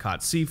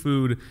wild-caught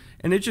seafood,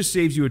 and it just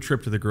saves you a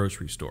trip to the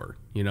grocery store.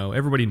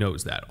 Everybody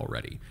knows that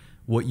already.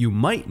 What you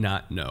might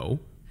not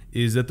know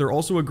is that they're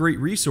also a great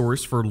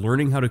resource for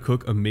learning how to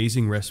cook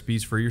amazing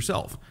recipes for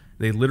yourself.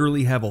 They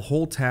literally have a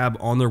whole tab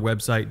on their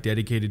website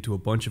dedicated to a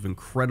bunch of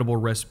incredible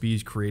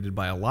recipes created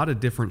by a lot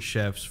of different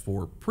chefs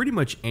for pretty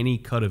much any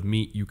cut of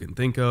meat you can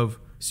think of.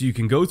 So you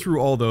can go through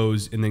all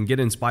those and then get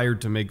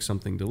inspired to make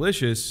something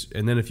delicious.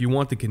 And then if you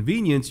want the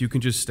convenience, you can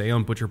just stay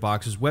on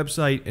ButcherBox's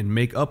website and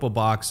make up a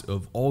box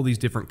of all these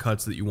different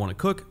cuts that you want to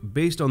cook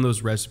based on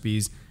those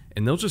recipes,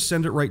 and they'll just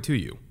send it right to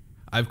you.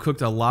 I've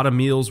cooked a lot of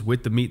meals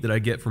with the meat that I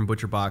get from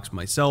ButcherBox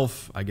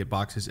myself. I get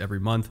boxes every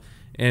month,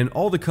 and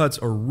all the cuts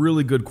are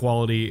really good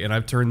quality, and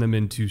I've turned them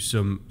into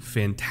some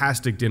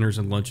fantastic dinners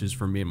and lunches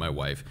for me and my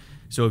wife.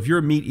 So if you're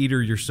a meat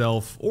eater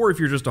yourself, or if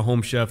you're just a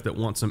home chef that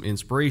wants some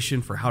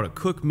inspiration for how to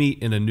cook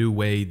meat in a new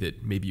way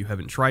that maybe you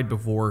haven't tried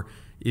before,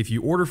 if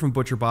you order from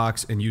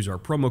ButcherBox and use our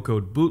promo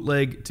code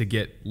BOOTLEG to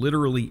get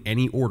literally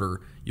any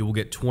order, you will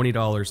get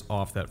 $20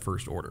 off that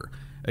first order.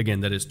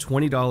 Again, that is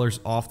 $20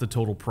 off the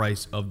total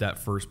price of that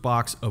first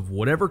box of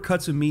whatever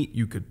cuts of meat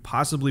you could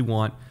possibly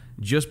want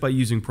just by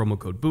using promo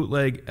code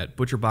BOOTLEG at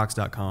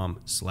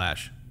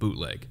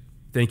butcherbox.com/bootleg.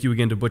 Thank you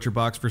again to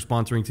ButcherBox for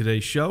sponsoring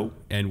today's show.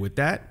 And with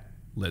that,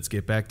 let's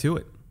get back to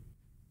it.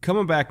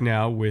 Coming back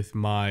now with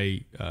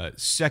my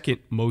second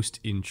most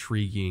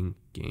intriguing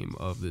game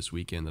of this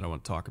weekend that I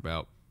want to talk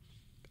about.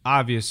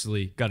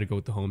 Obviously, got to go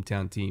with the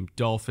hometown team,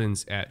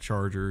 Dolphins at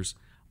Chargers.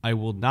 I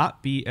will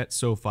not be at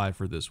SoFi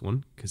for this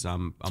one because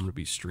I'm going to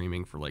be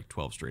streaming for like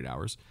 12 straight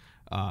hours.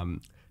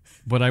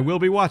 But I will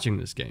be watching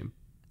this game.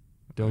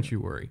 Don't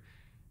you worry.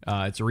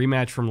 It's a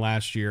rematch from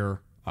last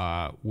year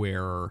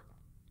where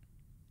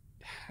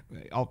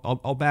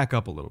I'll back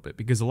up a little bit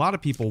because a lot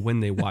of people,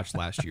 when they watched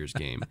last year's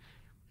game,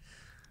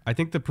 I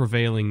think the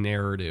prevailing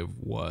narrative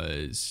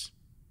was,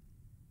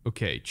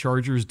 okay,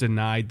 Chargers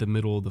denied the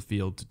middle of the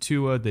field to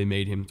Tua. They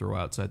made him throw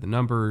outside the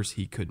numbers.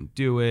 He couldn't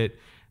do it.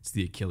 It's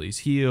the Achilles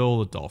heel.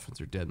 The Dolphins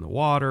are dead in the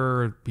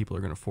water. People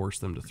are going to force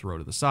them to throw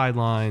to the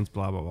sidelines,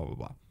 blah, blah, blah, blah,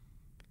 blah.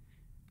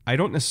 I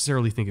don't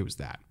necessarily think it was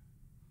that.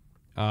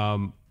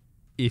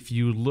 If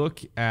you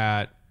look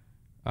at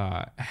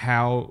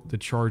how the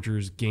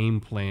Chargers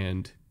game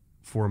planned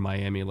for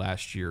Miami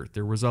last year,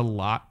 there was a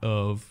lot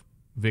of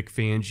Vic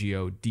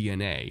Fangio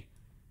DNA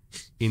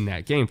in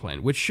that game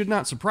plan, which should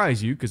not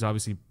surprise you because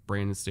obviously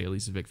Brandon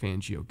Staley's a Vic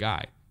Fangio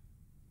guy.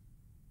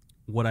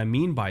 What I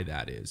mean by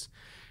that is,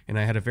 and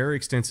I had a very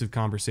extensive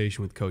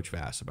conversation with Coach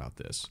Vass about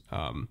this,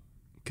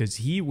 because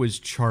he was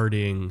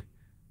charting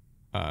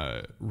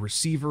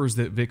receivers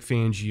that Vic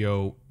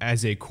Fangio,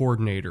 as a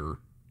coordinator,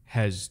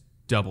 has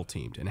double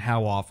teamed and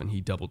how often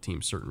he double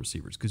teams certain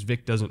receivers, because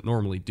Vic doesn't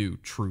normally do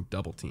true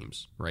double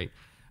teams, right?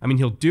 I mean,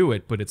 he'll do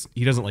it, but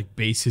he doesn't like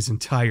base his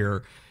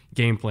entire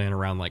game plan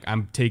around like,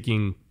 I'm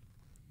taking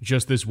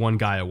just this one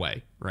guy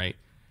away, right?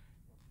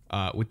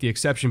 With the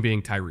exception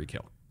being Tyreek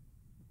Hill.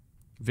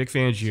 Vic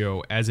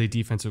Fangio, as a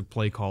defensive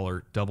play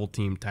caller, double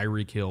teamed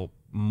Tyreek Hill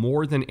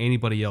more than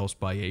anybody else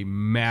by a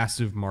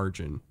massive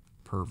margin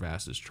per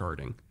Vass's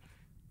charting.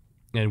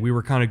 And we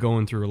were kind of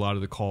going through a lot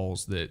of the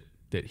calls that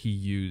he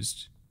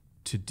used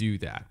to do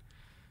that.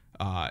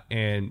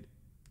 And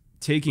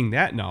taking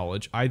that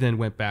knowledge, I then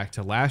went back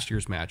to last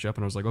year's matchup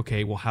and I was like,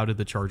 okay, well, how did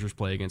the Chargers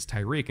play against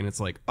Tyreek? And it's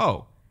like,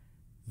 oh,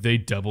 they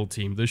double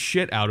team the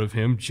shit out of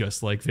him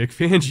just like Vic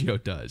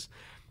Fangio does.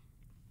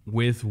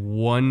 With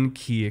one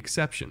key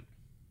exception.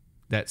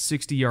 That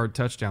 60-yard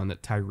touchdown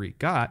that Tyreek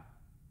got,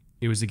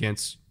 it was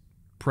against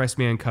press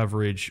man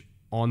coverage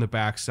on the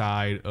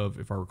backside of,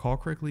 if I recall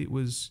correctly,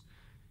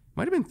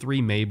 might have been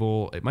 3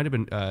 Mabel. It might have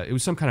been, it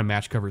was some kind of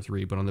match cover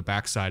 3, but on the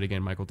backside,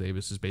 again, Michael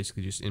Davis is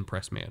basically just in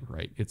press man,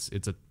 right? It's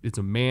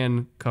a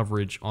man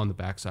coverage on the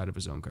backside of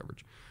his own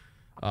coverage.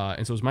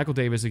 And so it was Michael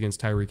Davis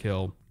against Tyreek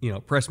Hill,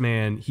 press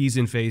man, he's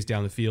in phase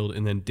down the field,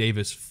 and then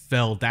Davis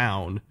fell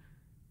down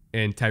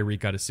and Tyreek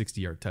got a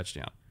 60-yard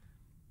touchdown.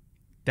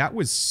 That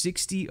was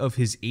 60 of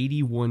his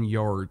 81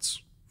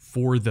 yards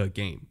for the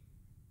game.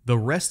 The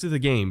rest of the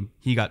game,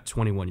 he got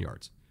 21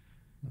 yards.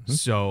 Mm-hmm.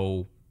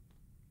 So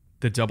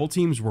the double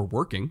teams were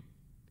working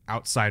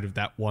outside of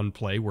that one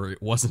play where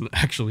it wasn't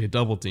actually a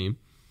double team.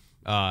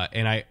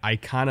 And I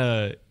kind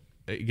of,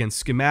 again,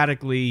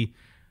 schematically,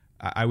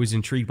 I was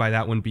intrigued by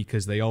that one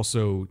because they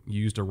also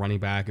used a running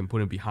back and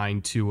put him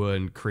behind Tua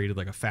and created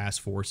like a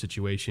fast 4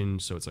 situation.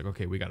 So it's like,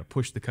 okay, we got to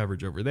push the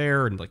coverage over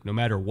there. And like, no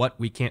matter what,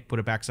 we can't put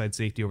a backside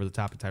safety over the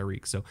top of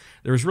Tyreek. So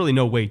there was really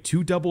no way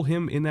to double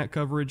him in that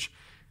coverage.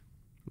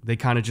 They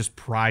kind of just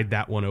pried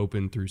that one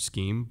open through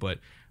scheme. But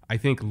I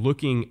think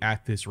looking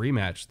at this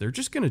rematch, they're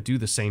just going to do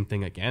the same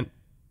thing again,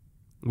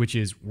 which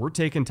is we're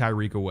taking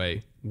Tyreek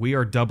away. We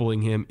are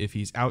doubling him if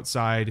he's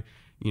outside.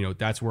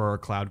 That's where our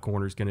cloud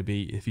corner is going to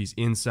be. If he's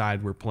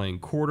inside, we're playing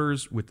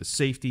quarters with the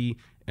safety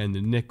and the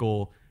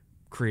nickel,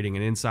 creating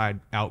an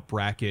inside-out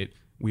bracket.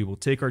 We will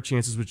take our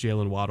chances with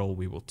Jalen Waddle.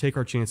 We will take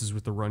our chances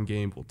with the run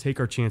game. We'll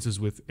take our chances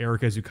with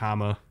Eric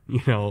Ezukama.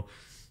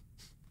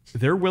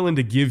 They're willing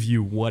to give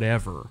you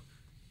whatever,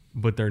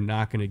 but they're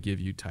not going to give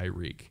you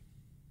Tyreek.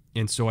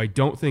 And so I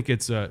don't think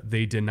it's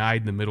they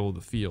denied the middle of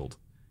the field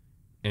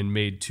and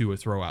made Tua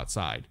throw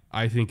outside.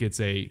 I think it's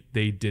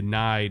they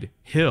denied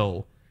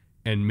Hill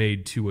and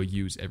made Tua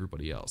use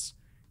everybody else.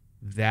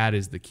 That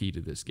is the key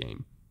to this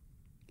game.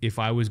 If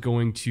I was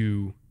going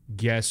to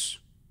guess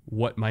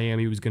what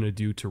Miami was going to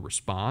do to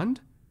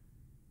respond,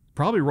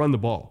 probably run the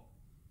ball.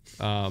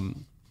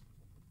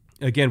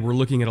 Again, we're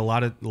looking at a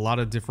lot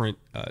of different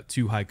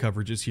too high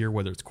coverages here,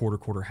 whether it's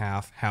quarter,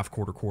 half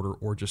quarter,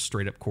 or just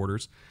straight up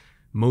quarters.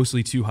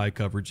 Mostly too high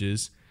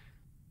coverages,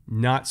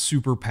 not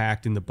super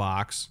packed in the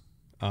box.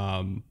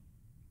 And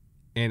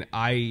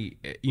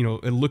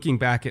looking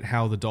back at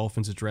how the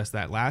Dolphins addressed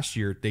that last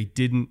year, they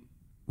didn't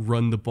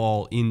run the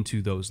ball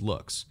into those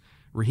looks.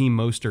 Raheem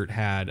Mostert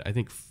had, I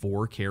think,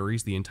 4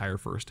 carries the entire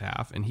first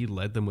half, and he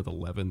led them with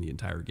 11 the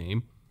entire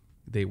game.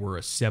 They were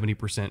a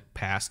 70%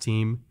 pass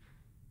team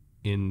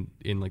in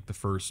like the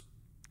first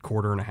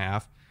quarter and a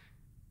half,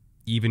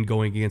 even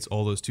going against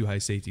all those too high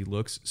safety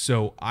looks.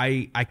 So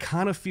I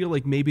kind of feel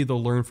like maybe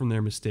they'll learn from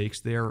their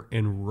mistakes there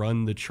and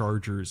run the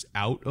Chargers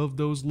out of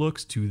those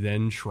looks to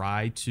then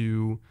try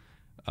to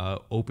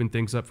open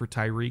things up for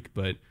Tyreek.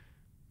 But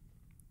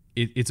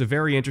it's a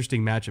very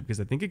interesting matchup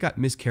because I think it got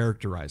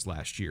mischaracterized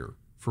last year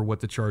for what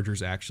the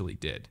Chargers actually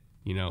did.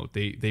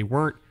 They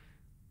weren't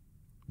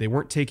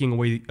taking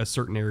away a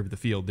certain area of the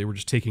field. They were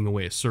just taking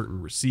away a certain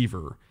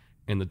receiver,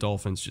 and the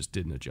Dolphins just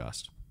didn't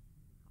adjust.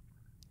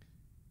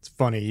 It's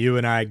funny, you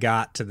and I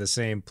got to the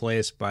same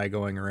place by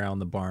going around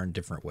the barn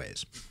different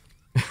ways.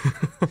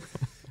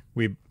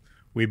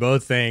 We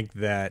both think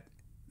that,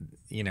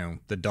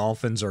 the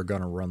Dolphins are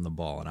going to run the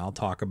ball, and I'll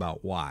talk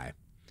about why.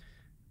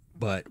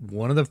 But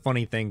one of the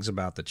funny things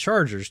about the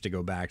Chargers, to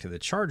go back to the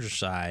Chargers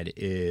side,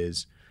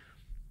 is,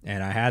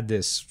 and I had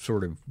this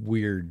sort of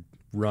weird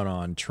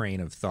run-on train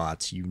of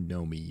thoughts. You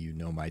know me,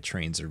 my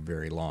trains are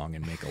very long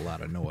and make a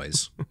lot of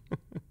noise. I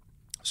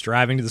was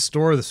driving to the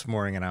store this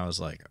morning, and I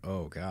was like,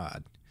 oh,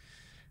 God.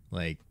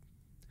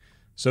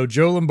 So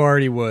Joe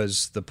Lombardi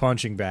was the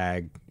punching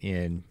bag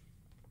in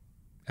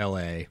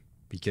L.A.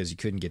 because he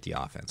couldn't get the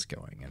offense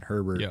going. And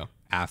Herbert,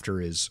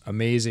 after his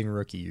amazing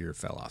rookie year,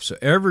 fell off. So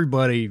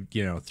everybody,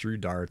 threw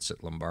darts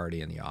at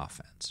Lombardi and the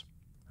offense,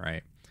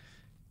 right?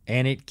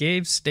 And it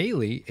gave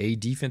Staley, a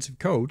defensive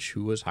coach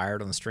who was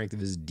hired on the strength of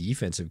his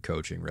defensive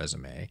coaching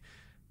resume,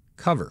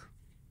 cover,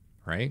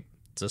 right?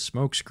 It's a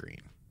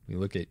smokescreen. We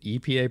look at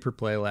EPA per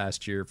play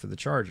last year for the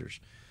Chargers.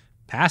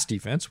 Pass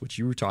defense, which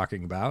you were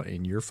talking about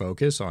in your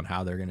focus on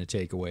how they're going to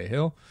take away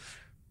Hill,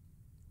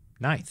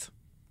 9th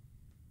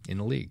in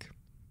the league.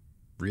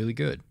 Really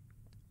good.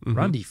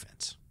 Run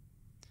defense,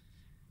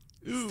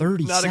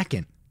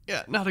 32nd.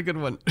 Not a good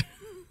one.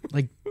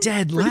 Like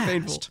dead Pretty last.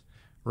 painful.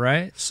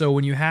 Right? So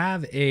when you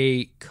have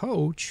a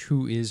coach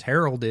who is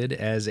heralded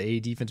as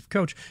a defensive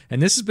coach,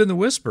 and this has been the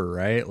whisper,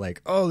 right?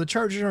 Like, oh, the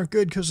Chargers aren't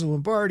good because of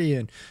Lombardi,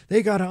 and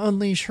they got to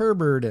unleash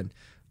Herbert. And,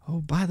 oh,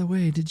 by the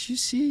way, did you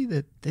see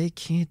that they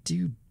can't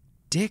do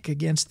dick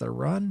against the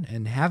run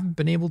and haven't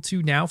been able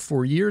to now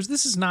for years?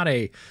 This is not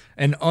an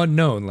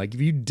unknown. Like,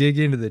 if you dig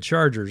into the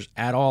Chargers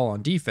at all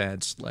on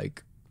defense,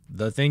 like,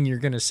 the thing you're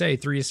going to say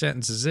 3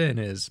 sentences in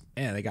is,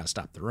 man, they got to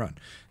stop the run.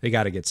 They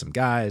got to get some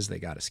guys. They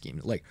got to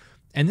scheme. Like,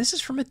 and this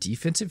is from a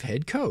defensive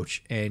head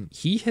coach, and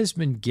he has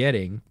been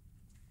getting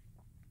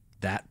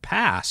that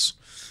pass.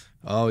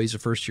 Oh, he's a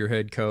first-year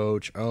head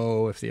coach.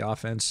 Oh, if the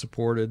offense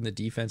supported and the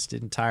defense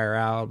didn't tire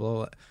out, blah,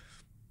 blah.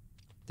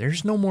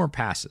 There's no more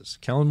passes.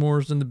 Kellen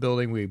Moore's in the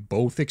building. We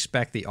both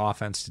expect the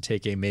offense to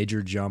take a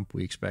major jump.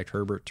 We expect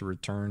Herbert to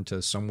return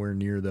to somewhere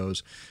near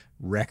those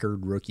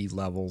record rookie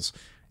levels.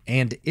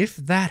 And if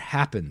that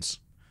happens,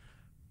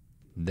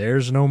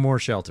 there's no more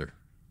shelter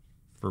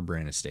for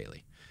Brandon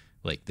Staley.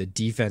 Like, the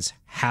defense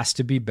has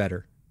to be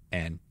better.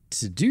 And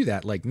to do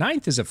that, like,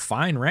 9th is a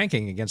fine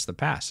ranking against the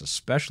pass,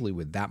 especially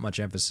with that much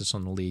emphasis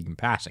on the league and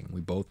passing. We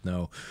both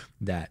know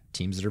that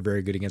teams that are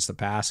very good against the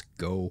pass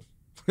go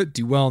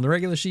do well in the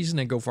regular season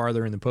and go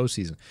farther in the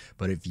postseason.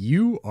 But if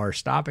you are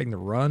stopping the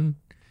run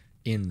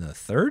in the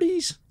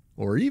 30s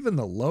or even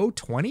the low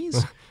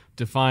 20s,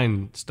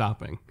 define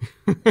stopping.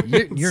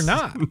 you're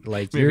not.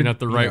 Like, Maybe you're not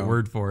the right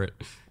word for it.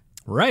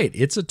 Right.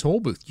 It's a toll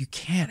booth. You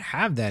can't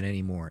have that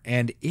anymore.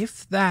 And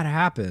if that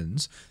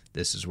happens,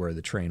 this is where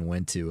the train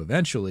went to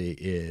eventually,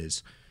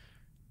 is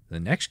the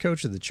next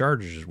coach of the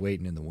Chargers is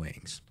waiting in the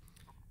wings.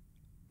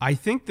 I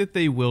think that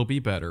they will be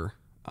better,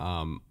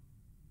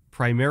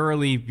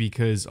 primarily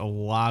because a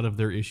lot of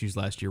their issues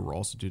last year were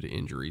also due to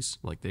injuries.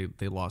 Like,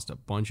 they lost a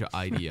bunch of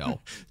IDL.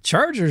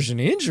 Chargers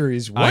and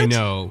injuries? What? I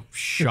know.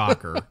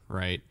 Shocker,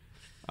 right?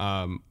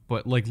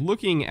 But, like,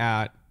 looking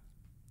at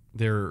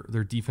their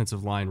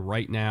defensive line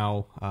right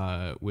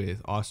now,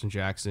 with Austin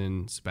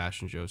Jackson,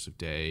 Sebastian Joseph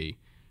Day,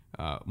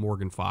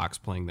 Morgan Fox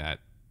playing that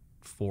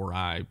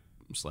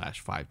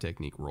 4-eye/5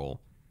 technique role.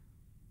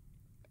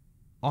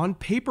 On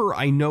paper,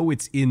 I know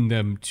it's in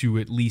them to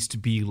at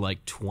least be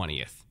like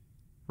 20th,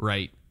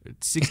 right?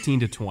 16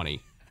 to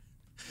 20.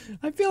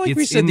 I feel like It's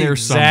we said in the there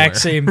exact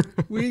same.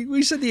 somewhere.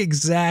 We said the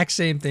exact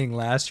same thing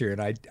last year,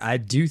 and I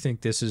do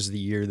think this is the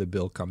year the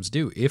bill comes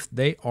due. If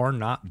they are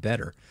not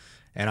better,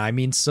 and I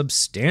mean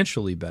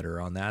substantially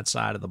better on that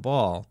side of the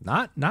ball,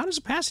 not as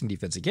a passing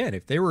defense. Again,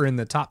 if they were in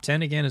the top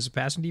 10 again as a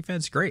passing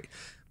defense, great.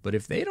 But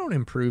if they don't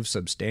improve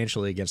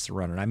substantially against the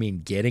run, and I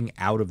mean getting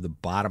out of the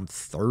bottom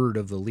third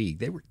of the league,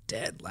 they were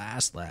dead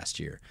last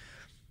year.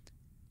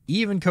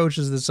 Even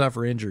coaches that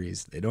suffer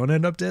injuries, they don't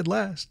end up dead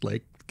last,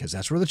 like, because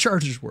that's where the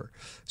Chargers were.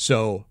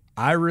 So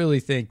I really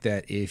think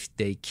that if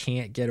they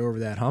can't get over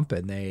that hump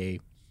and they,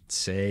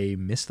 say,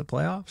 miss the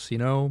playoffs,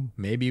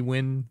 maybe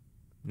win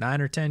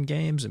 9 or 10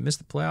 games and miss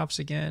the playoffs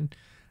again,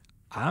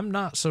 I'm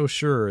not so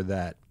sure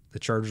that the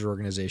Chargers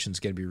organization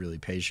is going to be really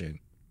patient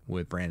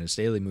with Brandon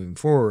Staley moving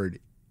forward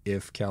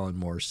if Kellen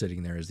Moore is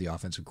sitting there as the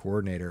offensive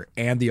coordinator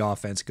and the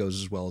offense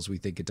goes as well as we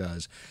think it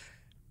does.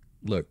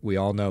 Look, we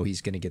all know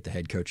he's going to get the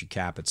head coaching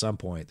cap at some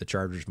point. The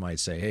Chargers might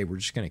say, hey, we're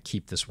just going to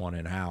keep this one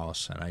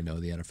in-house. And I know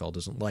the NFL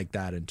doesn't like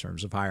that in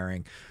terms of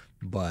hiring,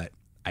 but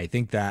I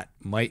think that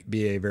might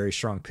be a very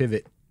strong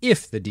pivot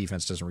if the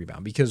defense doesn't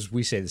rebound, because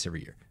we say this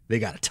every year. They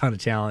got a ton of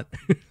talent.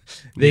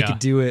 They could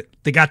do it.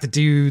 They got the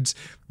dudes.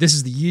 This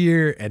is the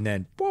year. And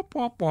then, wop,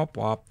 wop, wop,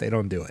 wop, they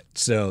don't do it.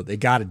 So they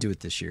got to do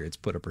it this year. It's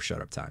put up or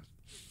shut up time.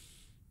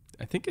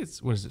 I think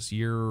it's, what is this,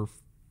 year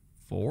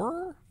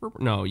 4?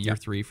 No, year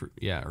 3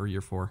 or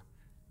year 4.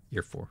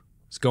 Year 4.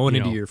 It's going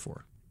into year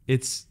 4.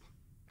 It's,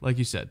 like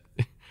you said,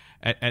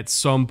 at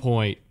some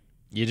point,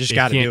 you just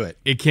got to do it.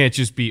 It can't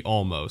just be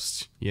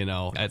almost,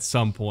 At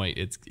some point,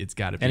 it's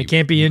got to be. And it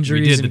can't be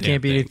injuries and it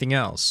can't be anything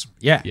else.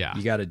 Yeah. Yeah.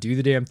 You got to do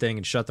the damn thing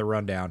and shut the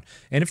run down.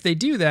 And if they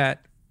do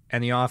that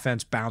and the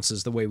offense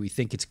bounces the way we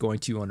think it's going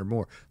to under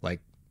Moore,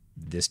 like,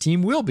 this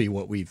team will be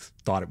what we've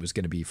thought it was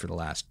going to be for the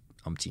last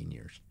umpteen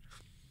years.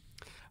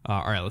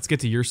 All right, let's get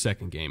to your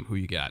second game. Who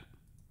you got?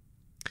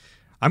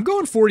 I'm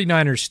going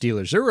 49ers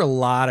Steelers. There were a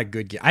lot of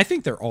good games. I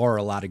think there are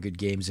a lot of good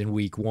games in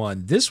week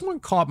 1. This one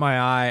caught my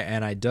eye,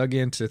 and I dug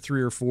into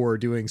 3 or 4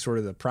 doing sort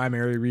of the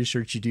primary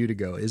research you do to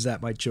go, is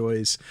that my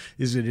choice?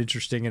 Is it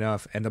interesting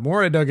enough? And the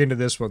more I dug into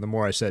this one, the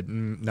more I said,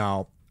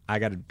 no,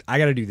 I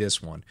gotta do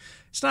this one.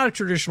 It's not a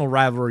traditional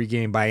rivalry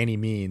game by any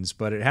means,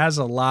 but it has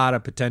a lot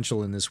of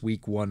potential in this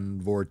week 1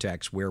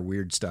 vortex where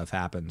weird stuff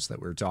happens that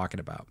we're talking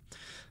about.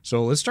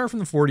 So let's start from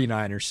the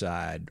 49ers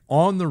side.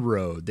 On the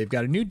road, they've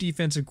got a new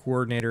defensive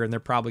coordinator, and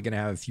they're probably going to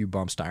have a few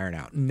bumps to iron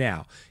out.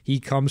 Now, he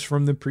comes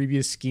from the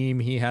previous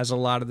scheme. He has a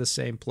lot of the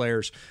same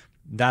players.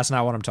 That's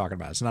not what I'm talking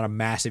about. It's not a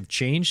massive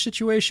change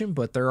situation,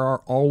 but there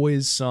are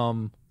always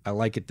some, I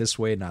like it this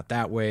way, not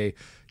that way,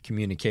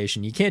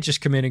 communication. You can't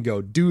just come in and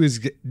go, do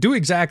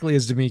exactly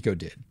as D'Amico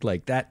did.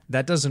 Like that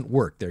doesn't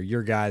work. They're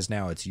your guys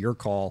now. It's your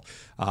call.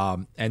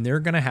 And they're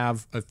going to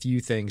have a few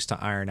things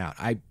to iron out.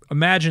 I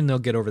imagine they'll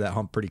get over that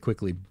hump pretty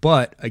quickly.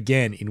 But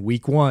again, in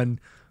week 1,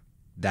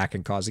 that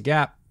can cause a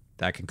gap.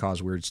 That can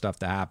cause weird stuff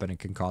to happen. It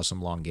can cause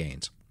some long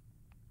gains.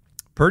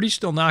 Purdy's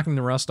still knocking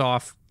the rust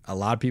off. A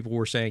lot of people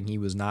were saying he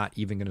was not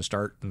even going to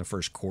start in the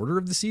first quarter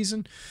of the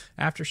season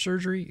after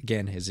surgery.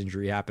 Again, his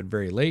injury happened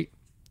very late.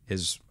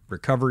 His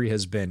recovery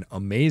has been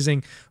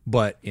amazing,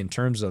 but in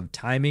terms of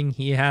timing,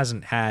 he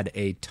hasn't had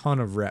a ton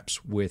of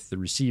reps with the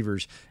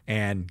receivers,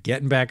 and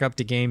getting back up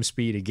to game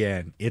speed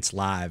again, it's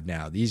live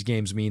now. These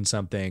games mean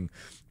something.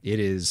 It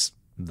is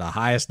the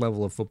highest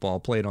level of football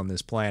played on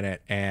this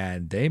planet,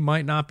 and they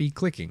might not be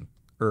clicking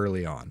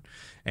early on.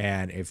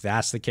 And if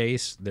that's the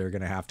case, they're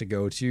going to have to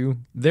go to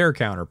their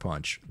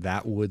counterpunch.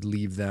 That would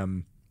leave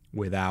them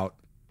without,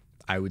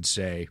 I would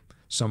say,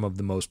 some of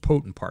the most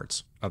potent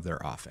parts of their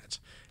offense.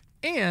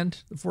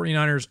 And the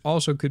 49ers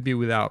also could be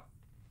without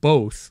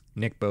both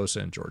Nick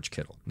Bosa and George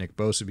Kittle. Nick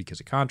Bosa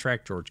because of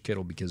contract, George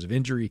Kittle because of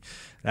injury.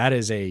 That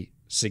is a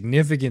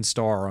significant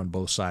star on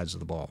both sides of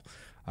the ball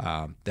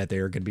that they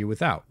are going to be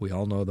without. We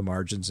all know the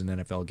margins in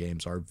NFL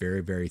games are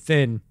very, very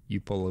thin.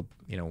 You pull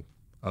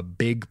a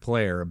big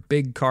player, a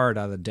big card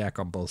out of the deck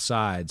on both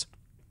sides,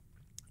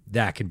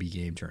 that can be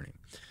game-turning.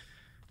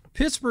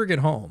 Pittsburgh at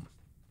home.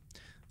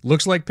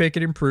 Looks like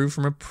Pickett improved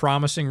from a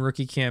promising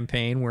rookie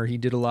campaign where he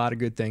did a lot of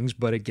good things,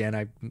 but again,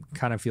 I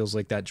kind of feels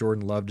like that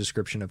Jordan Love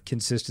description of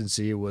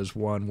consistency was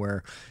one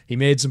where he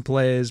made some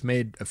plays,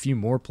 made a few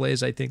more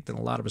plays, I think, than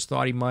a lot of us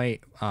thought he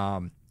might.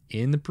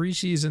 In the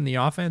preseason, the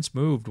offense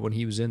moved when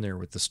he was in there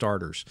with the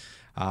starters.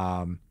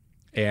 And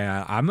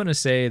I'm going to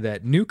say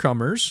that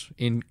newcomers,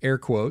 in air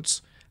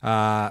quotes,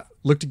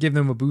 look to give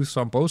them a boost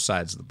on both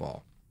sides of the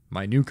ball.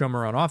 My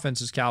newcomer on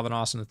offense is Calvin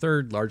Austin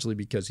III, largely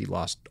because he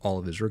lost all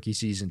of his rookie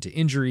season to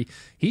injury.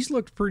 He's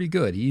looked pretty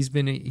good.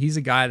 He's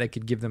a guy that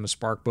could give them a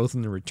spark both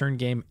in the return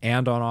game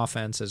and on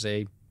offense as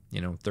a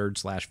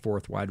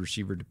 3rd/4th wide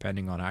receiver,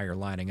 depending on how you're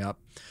lining up.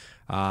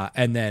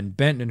 And then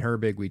Benton and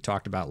Herbig, we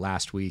talked about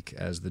last week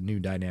as the new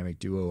dynamic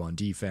duo on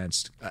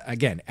defense.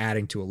 Again,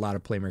 adding to a lot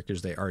of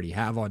playmakers they already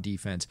have on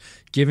defense,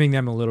 giving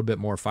them a little bit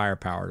more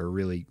firepower to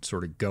really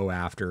sort of go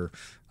after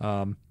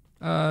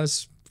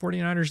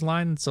 49ers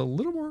line that's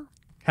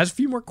has a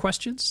few more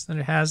questions than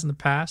it has in the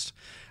past.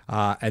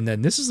 And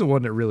then this is the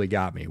one that really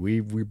got me.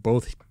 We're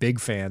both big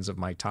fans of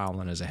Mike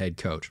Tomlin as a head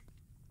coach.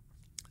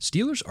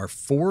 Steelers are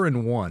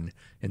 4-1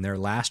 in their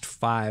last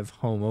 5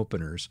 home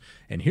openers.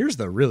 And here's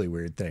the really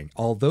weird thing.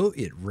 Although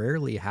it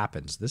rarely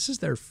happens, this is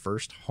their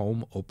first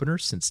home opener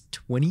since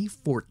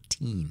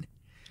 2014.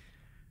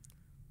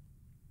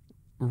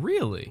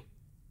 Really?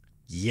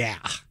 Yeah.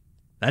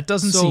 That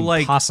doesn't seem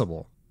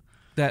possible.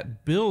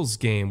 That Bills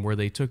game where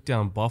they took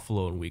down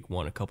Buffalo in week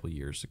 1 a couple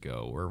years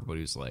ago, where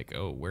everybody was like,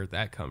 oh, where'd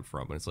that come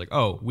from? And it's like,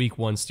 oh, week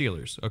 1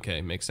 Steelers.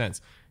 Okay, makes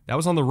sense. That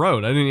was on the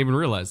road. I didn't even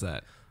realize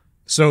that.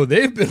 So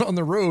they've been on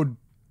the road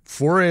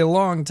for a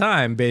long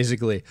time,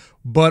 basically.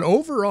 But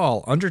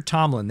overall, under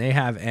Tomlin, they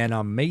have an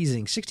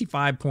amazing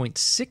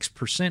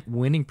 65.6%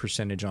 winning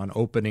percentage on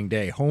opening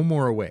day, home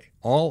or away.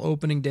 All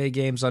opening day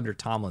games under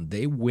Tomlin,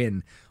 they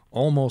win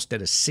almost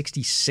at a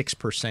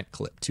 66%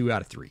 clip, 2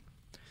 out of 3.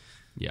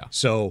 Yeah.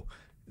 So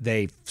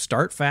they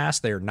start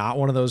fast. They're not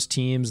one of those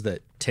teams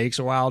that takes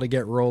a while to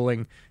get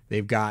rolling.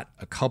 They've got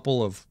a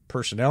couple of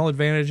personnel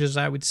advantages,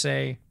 I would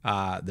say.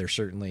 They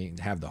certainly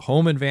have the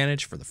home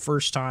advantage for the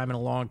first time in a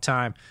long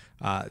time.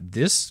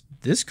 This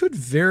could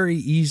very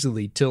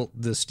easily tilt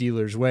the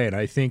Steelers' way. And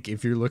I think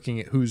if you're looking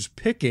at who's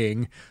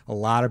picking, a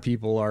lot of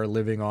people are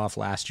living off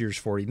last year's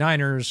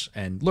 49ers.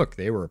 And look,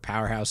 they were a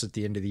powerhouse at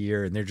the end of the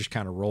year, and they're just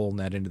kind of rolling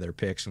that into their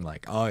picks and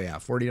like, oh yeah,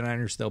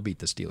 49ers, they'll beat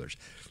the Steelers.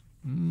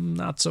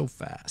 Not so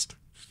fast.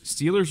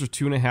 Steelers are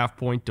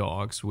 2.5-point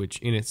dogs, which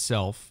in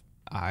itself,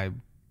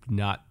 I'm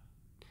not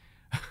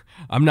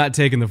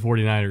taking the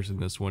 49ers in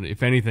this one.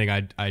 If anything,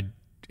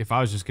 if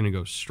I was just going to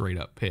go straight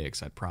up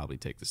picks, I'd probably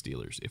take the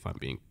Steelers, if I'm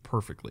being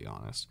perfectly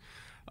honest.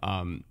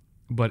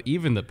 But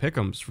even the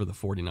pick'ems for the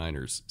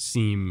 49ers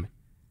seem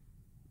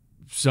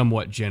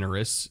somewhat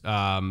generous.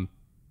 I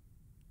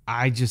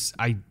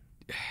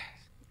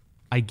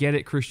get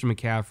it, Christian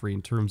McCaffrey,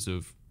 in terms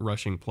of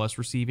rushing plus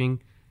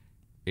receiving.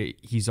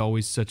 He's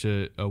always such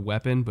a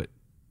weapon, but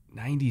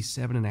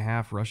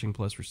 97.5 rushing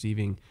plus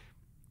receiving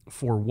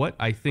for what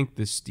I think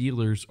the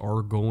Steelers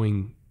are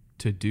going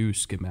to do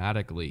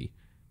schematically.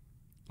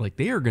 Like,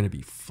 they are going to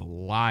be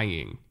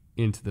flying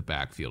into the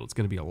backfield. It's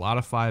going to be a lot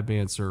of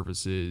 5-man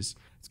services.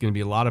 It's going to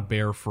be a lot of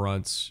bear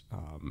fronts.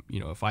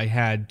 If I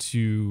had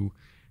to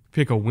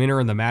pick a winner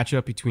in the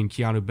matchup between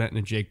Keanu Benton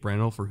and Jake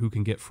Brendel for who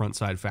can get front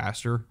side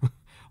faster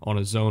on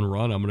a zone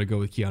run, I'm going to go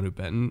with Keanu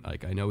Benton.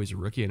 Like, I know he's a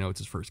rookie. I know it's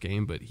his first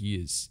game, but he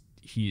is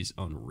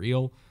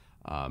unreal.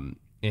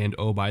 And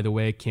oh, by the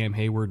way, Cam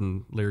Hayward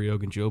and Larry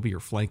Ogunjobi are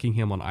flanking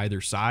him on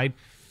either side.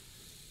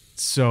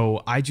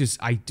 So I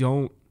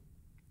don't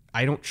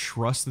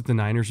trust that the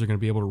Niners are going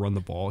to be able to run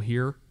the ball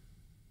here,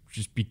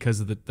 just because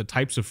of the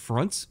types of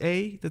fronts,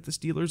 that the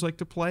Steelers like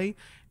to play,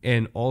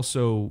 and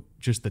also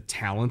just the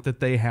talent that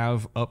they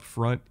have up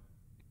front.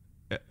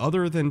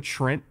 Other than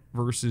Trent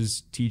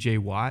versus TJ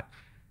Watt,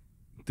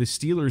 the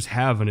Steelers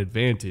have an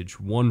advantage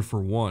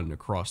 1-for-1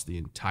 across the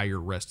entire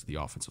rest of the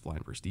offensive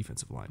line versus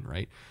defensive line,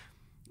 right?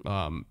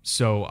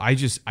 So I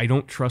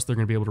don't trust they're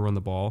going to be able to run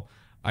the ball.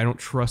 I don't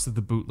trust that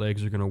the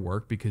bootlegs are going to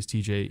work, because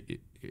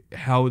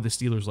how the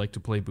Steelers like to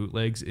play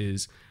bootlegs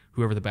is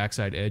whoever the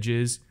backside edge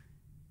is,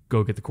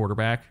 go get the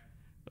quarterback.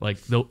 Like,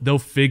 they'll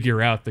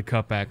figure out the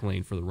cutback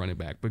lane for the running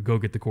back, but go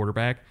get the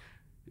quarterback.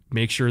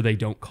 Make sure they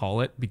don't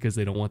call it, because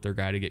they don't want their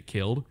guy to get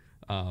killed.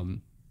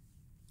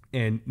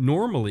 And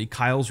normally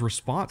Kyle's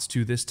response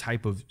to this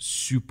type of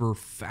super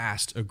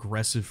fast,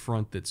 aggressive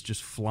front that's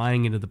just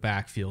flying into the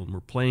backfield, and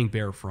we're playing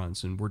bear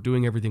fronts and we're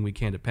doing everything we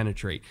can to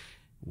penetrate,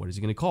 what is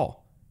he going to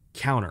call?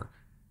 Counter,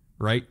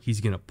 right?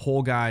 He's going to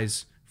pull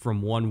guys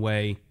from one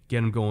way,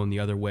 get them going the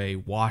other way,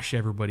 wash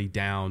everybody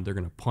down. They're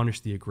going to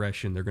punish the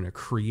aggression. They're going to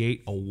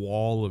create a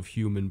wall of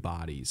human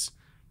bodies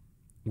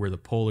where the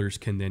pullers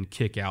can then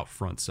kick out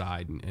front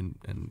side,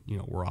 and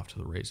we're off to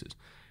the races.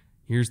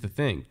 Here's the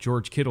thing.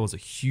 George Kittle is a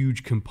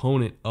huge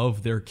component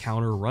of their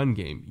counter run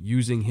game,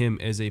 using him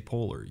as a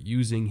puller,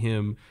 using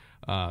him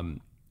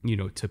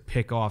to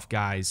pick off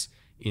guys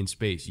in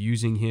space,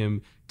 using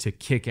him to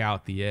kick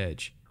out the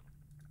edge.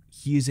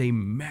 He is a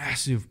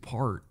massive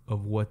part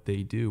of what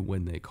they do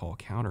when they call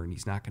counter, and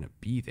he's not going to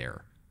be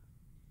there.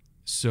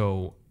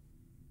 So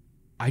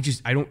I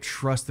don't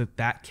trust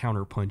that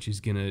counter punch is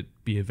going to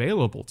be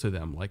available to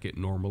them like it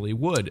normally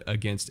would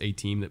against a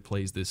team that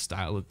plays this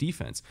style of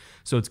defense.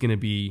 So it's going to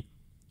be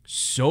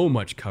so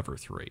much cover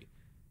 3,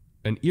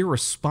 an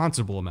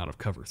irresponsible amount of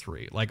cover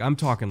 3. Like, I'm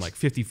talking like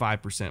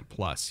 55%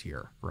 plus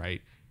here,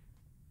 right?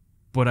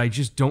 But I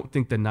just don't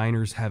think the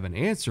Niners have an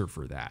answer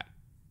for that.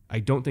 I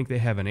don't think they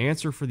have an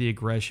answer for the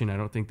aggression. I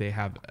don't think they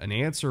have an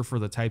answer for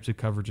the types of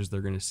coverages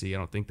they're going to see. I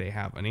don't think they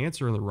have an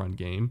answer in the run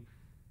game.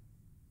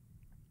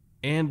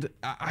 And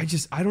I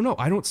don't know.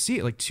 I don't see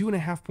it. Like,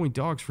 2.5-point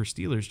dogs for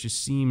Steelers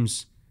just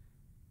seems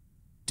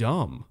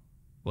dumb.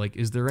 Like,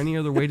 is there any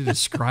other way to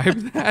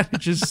describe that? It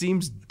just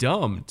seems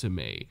dumb to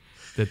me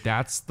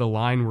that's the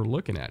line we're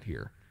looking at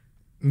here.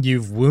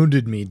 You've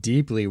wounded me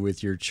deeply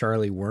with your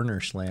Charlie Werner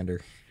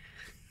slander.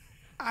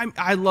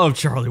 I love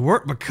Charlie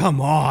Werner, but come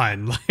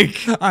on. Like,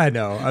 I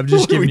know. I'm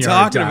just giving you a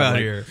hard time. What are we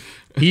talking about here?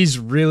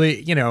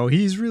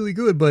 He's really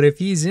good, but if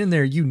he's in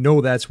there,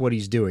 that's what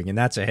he's doing, and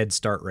that's a head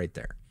start right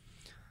there.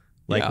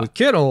 Like, with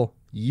Kittle,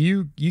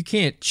 you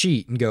can't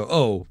cheat and go,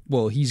 oh,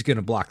 well, he's going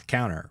to block the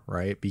counter,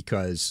 right?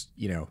 Because,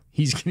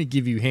 he's going to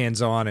give you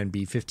hands-on and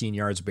be 15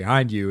 yards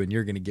behind you, and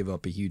you're going to give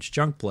up a huge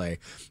chunk play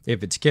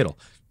if it's Kittle.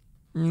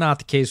 Not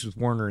the case with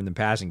Werner in the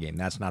passing game.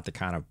 That's not the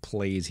kind of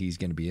plays he's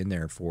going to be in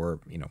there for.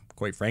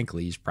 Quite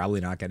frankly, he's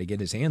probably not going to get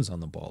his hands on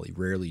the ball. He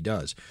rarely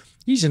does.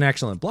 He's an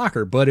excellent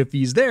blocker, but if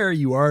he's there,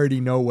 you already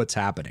know what's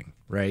happening,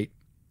 right?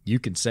 You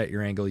can set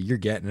your angle. You're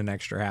getting an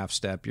extra half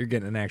step. You're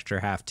getting an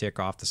extra half tick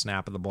off the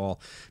snap of the ball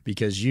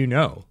because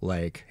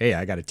like, hey,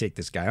 I got to take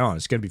this guy on.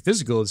 It's going to be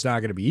physical. It's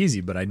not going to be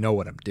easy, but I know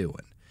what I'm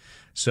doing.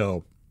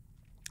 So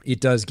it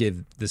does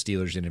give the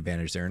Steelers an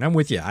advantage there. And I'm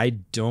with you. I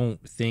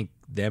don't think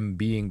them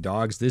being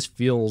dogs, this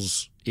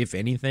feels, if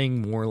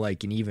anything, more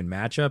like an even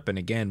matchup. And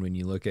again, when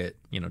you look at,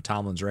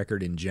 Tomlin's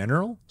record in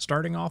general,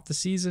 starting off the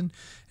season,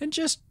 and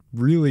just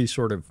really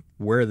sort of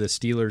where the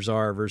Steelers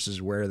are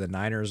versus where the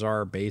Niners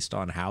are based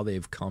on how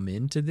they've come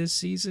into this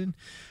season,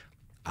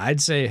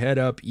 I'd say head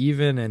up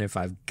even. And if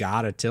I've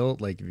got to tilt,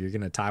 like if you're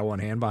going to tie one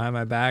hand behind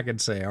my back and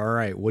say, all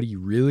right, what are you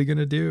really going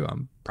to do?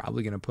 I'm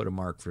probably going to put a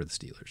mark for the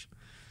Steelers.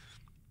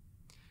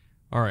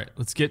 All right,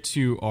 let's get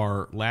to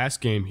our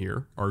last game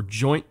here, our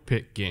joint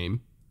pick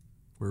game,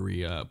 where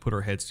we put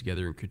our heads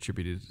together and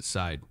contributed to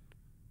decide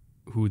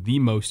who the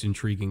most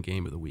intriguing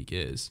game of the week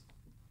is.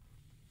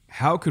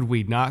 How could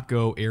we not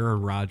go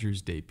Aaron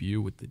Rodgers'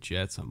 debut with the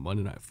Jets on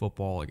Monday Night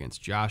Football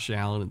against Josh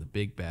Allen and the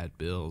Big Bad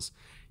Bills?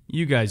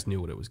 You guys knew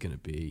what it was going to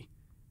be.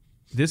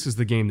 This is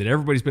the game that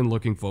everybody's been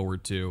looking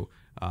forward to.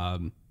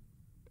 An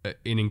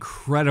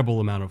incredible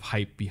amount of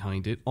hype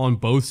behind it on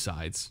both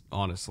sides,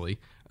 honestly.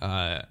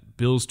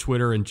 Bills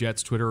Twitter and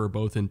Jets Twitter are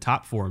both in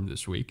top form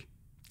this week.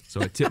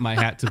 So I tip my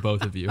hat to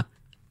both of you.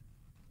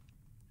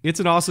 It's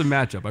an awesome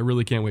matchup. I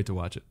really can't wait to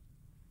watch it.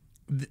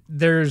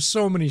 There's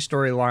so many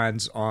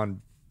storylines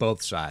on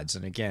both sides.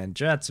 And again,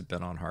 Jets have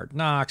been on Hard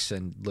Knocks.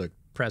 And look,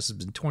 press has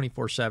been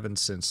 24/7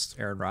 since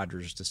Aaron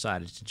Rodgers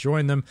decided to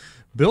join them.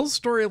 Bills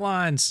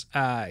storylines,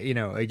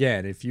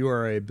 again, if you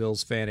are a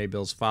Bills fan, a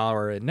Bills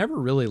follower, it never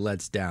really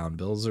lets down.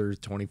 Bills are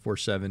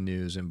 24/7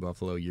 news in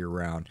Buffalo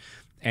year-round.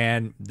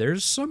 And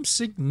there's some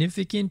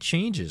significant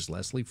changes.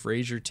 Leslie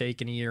Frazier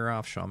taking a year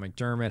off. Sean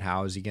McDermott,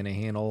 how is he going to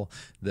handle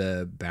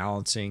the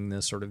balancing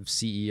the sort of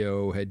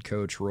CEO, head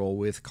coach role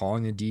with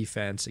calling the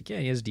defense?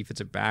 Again, he has a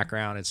defensive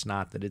background. It's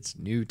not that it's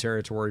new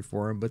territory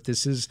for him, but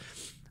this is,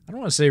 I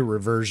don't want to say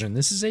reversion.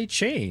 This is a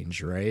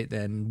change, right?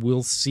 And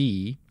we'll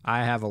see.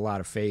 I have a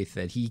lot of faith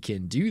that he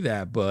can do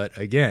that. But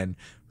again,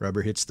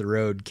 rubber hits the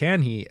road.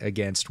 Can he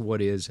against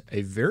what is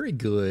a very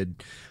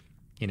good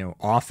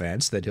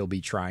offense that he'll be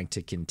trying to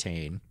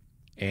contain?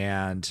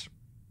 And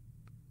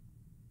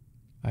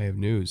I have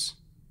news.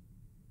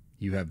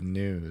 You have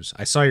news.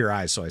 I saw your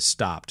eyes, so I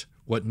stopped.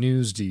 What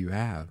news do you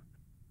have?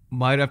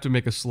 Might have to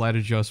make a slight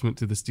adjustment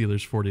to the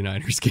Steelers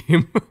 49ers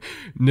game.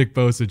 Nick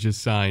Bosa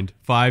just signed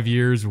 5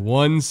 years,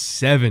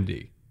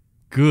 170.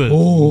 Good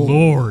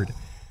Lord.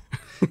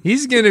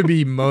 He's going to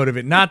be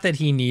motivated. Not that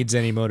he needs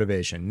any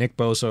motivation. Nick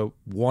Bosa,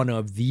 one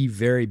of the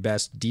very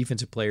best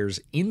defensive players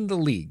in the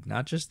league,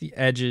 not just the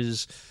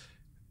edges,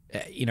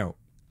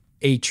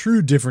 a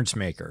true difference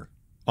maker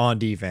on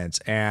defense.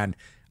 And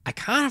I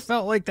kind of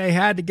felt like they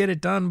had to get it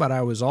done, but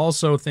I was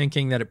also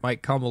thinking that it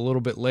might come a little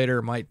bit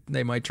later.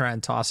 They might try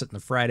and toss it in the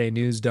Friday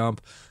news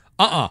dump.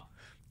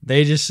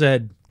 They just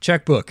said,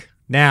 checkbook,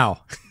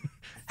 now.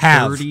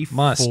 Have,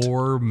 must.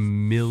 $34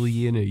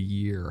 million a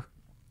year.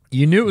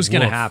 You knew it was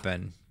going to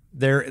happen.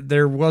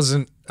 There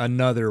wasn't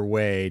another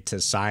way to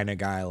sign a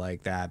guy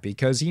like that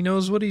because he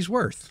knows what he's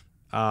worth.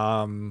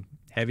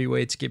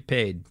 Heavyweights get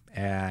paid,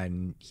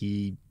 and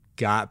he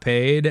got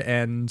paid,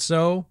 and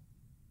so,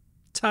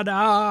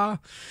 ta-da!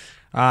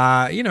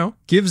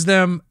 Gives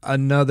them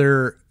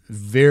another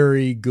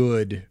very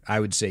good, I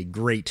would say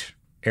great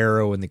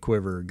arrow in the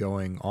quiver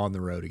going on the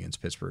road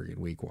against Pittsburgh in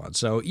week 1.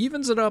 So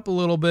evens it up a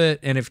little bit.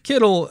 And if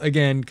Kittle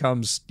again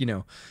comes,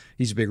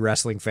 he's a big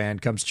wrestling fan,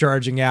 comes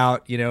charging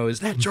out, is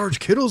that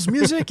George Kittle's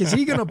music? Is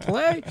he going to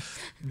play?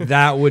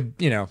 That would,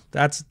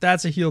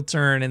 that's a heel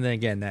turn. And then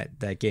again,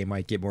 that game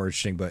might get more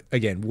interesting. But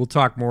again, we'll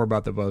talk more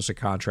about the Bosa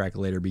contract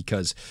later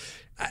because,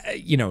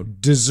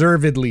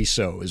 deservedly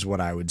so is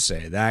what I would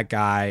say. That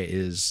guy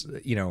is,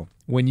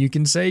 when you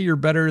can say you're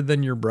better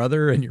than your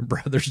brother and your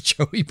brother's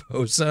Joey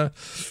Bosa,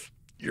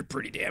 you're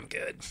pretty damn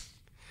good.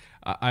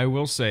 I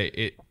will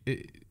say,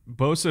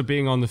 Bosa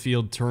being on the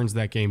field turns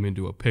that game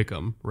into a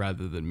pick'em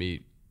rather than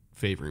me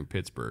favoring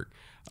Pittsburgh.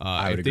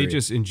 If agree. they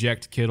just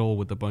inject Kittle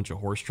with a bunch of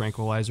horse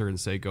tranquilizer and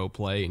say go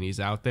play and he's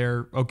out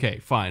there, okay,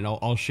 fine.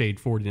 I'll shade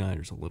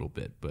 49ers a little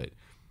bit. But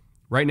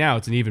right now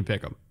it's an even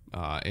pick'em.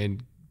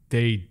 And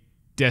they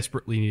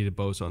desperately needed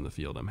Bosa on the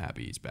field. I'm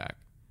happy he's back.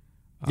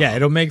 Yeah,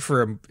 it'll make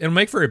for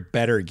a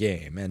better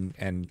game,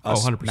 and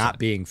us 100%. Not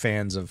being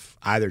fans of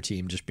either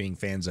team, just being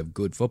fans of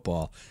good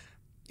football.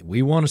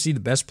 We want to see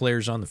the best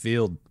players on the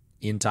field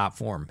in top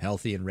form,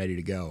 healthy and ready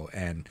to go,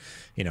 and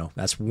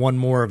that's one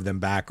more of them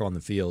back on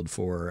the field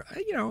for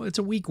it's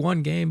a week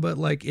 1 game, but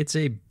it's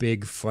a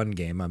big fun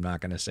game. I'm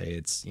not going to say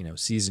it's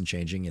season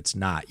changing. It's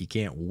not. You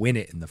can't win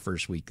it in the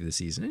first week of the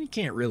season, and you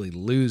can't really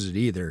lose it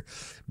either.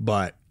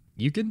 But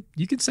you can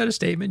set a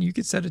statement. You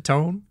can set a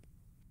tone.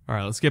 All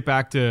right, let's get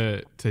back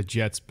to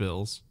Jets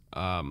Bills.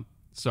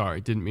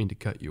 Sorry, didn't mean to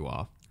cut you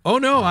off. Oh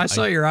no, I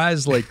saw your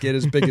eyes get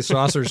as big as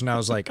saucers, and I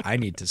was like, I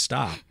need to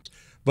stop.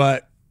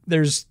 But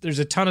there's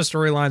a ton of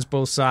storylines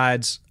both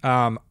sides.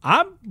 I'm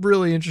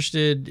really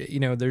interested.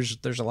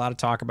 There's a lot of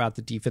talk about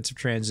the defensive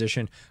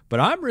transition, but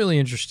I'm really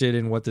interested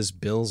in what this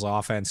Bills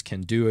offense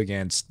can do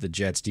against the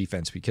Jets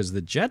defense because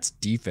the Jets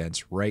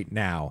defense right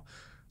now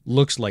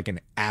looks like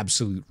an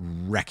absolute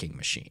wrecking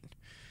machine.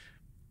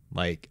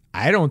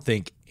 I don't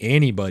think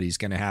anybody's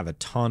going to have a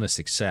ton of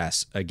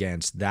success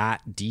against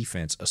that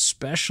defense,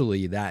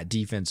 especially that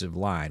defensive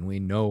line. We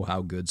know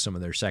how good some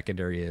of their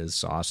secondary is.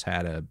 Sauce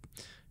had a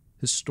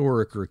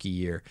historic rookie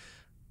year.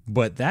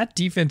 But that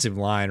defensive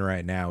line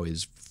right now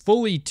is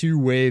fully 2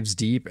 waves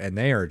deep, and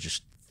they are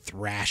just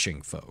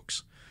thrashing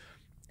folks.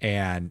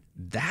 And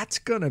that's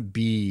going to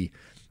be,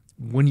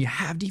 when you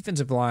have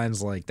defensive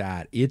lines like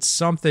that, it's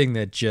something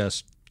that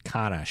just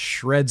kind of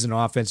shreds an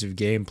offensive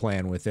game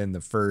plan within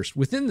the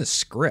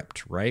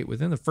script, right?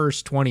 Within the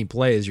first 20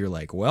 plays, you're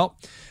like, well,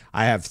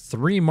 I have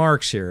 3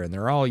 marks here and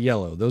they're all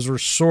yellow. Those were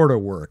sort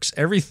of works.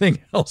 Everything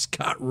else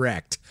got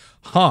wrecked.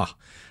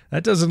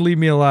 That doesn't leave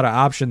me a lot of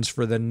options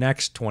for the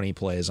next 20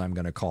 plays I'm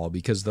going to call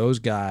because those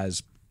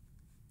guys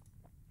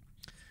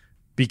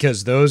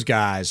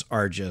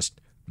are just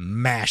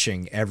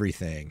mashing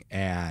everything.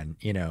 And,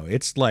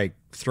 it's like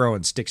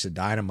throwing sticks of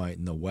dynamite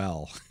in the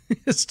well.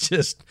 It's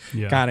just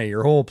kind of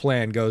your whole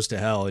plan goes to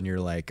hell and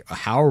you're like,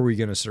 how are we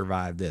going to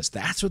survive this?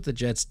 That's what the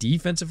Jets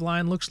defensive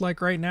line looks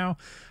like right now.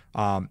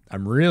 I'm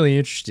really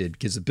interested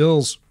because the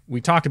Bills, we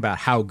talked about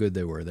how good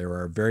they were. They were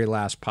our very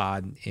last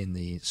pod in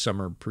the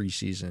summer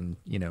preseason,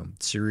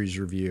 series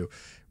review.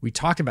 We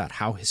talked about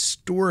how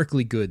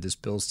historically good this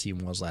Bills team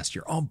was last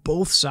year on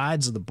both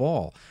sides of the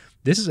ball.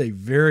 This is a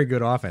very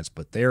good offense,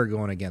 but they're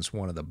going against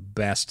one of the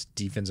best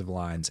defensive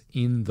lines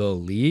in the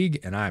league,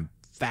 and I'm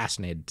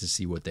fascinated to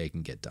see what they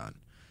can get done.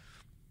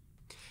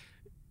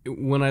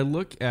 When I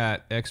look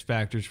at X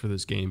factors for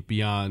this game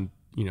beyond,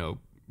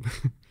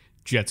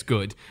 Jets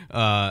good,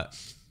 I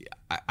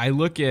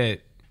look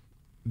at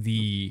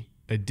the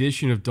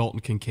addition of Dalton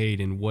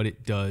Kincaid and what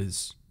it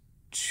does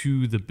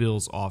to the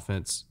Bills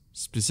offense,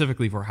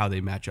 specifically for how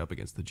they match up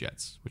against the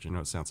Jets, which I know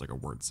it sounds like a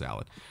word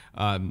salad.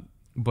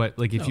 But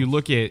like if you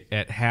look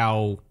at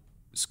how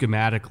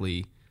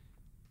schematically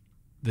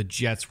the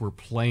Jets were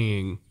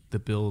playing the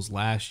Bills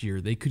last year,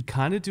 they could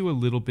kind of do a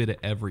little bit of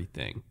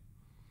everything.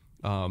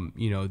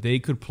 They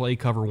could play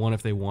cover 1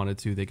 if they wanted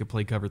to. They could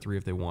play cover 3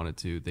 if they wanted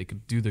to. They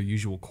could do their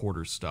usual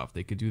quarter stuff.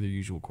 They could do their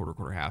usual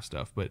quarter half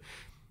stuff. But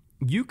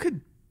you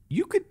could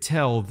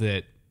tell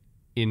that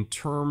in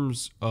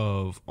terms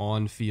of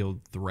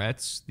on-field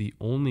threats, the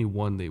only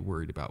one they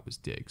worried about was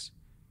Diggs.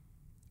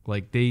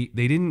 Like they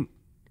didn't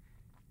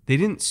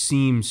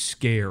seem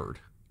scared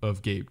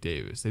of Gabe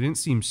Davis. They didn't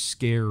seem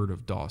scared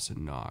of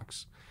Dawson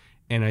Knox.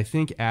 And I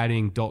think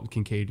adding Dalton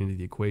Kincaid into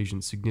the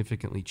equation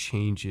significantly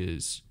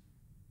changes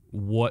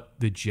what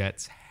the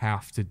Jets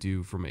have to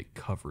do from a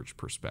coverage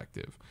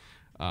perspective.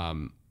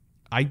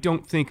 I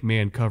don't think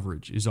man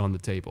coverage is on the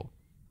table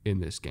in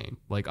this game.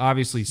 Like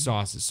obviously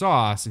Sauce is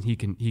Sauce and he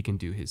can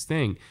do his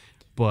thing,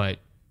 but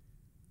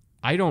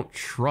I don't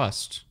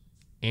trust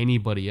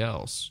anybody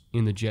else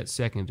in the Jets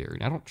secondary.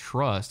 And I don't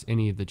trust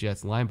any of the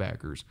Jets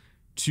linebackers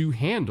to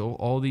handle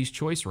all these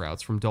choice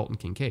routes from Dalton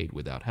Kincaid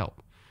without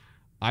help.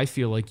 I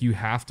feel like you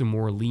have to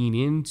more lean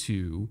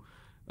into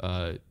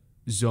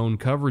zone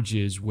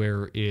coverages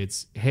where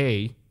it's,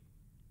 hey,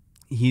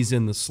 he's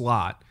in the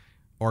slot.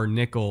 Our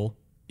nickel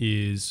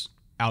is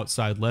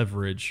outside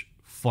leverage,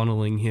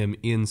 funneling him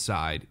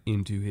inside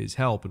into his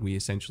help, and we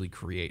essentially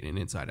create an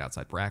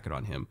inside-outside bracket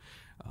on him.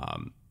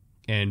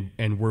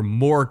 And we're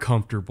more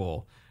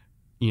comfortable,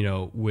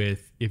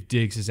 with if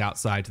Diggs is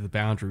outside to the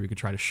boundary, we could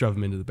try to shove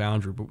him into the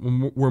boundary. But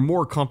we're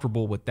more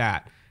comfortable with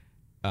that,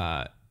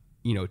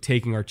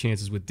 taking our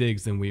chances with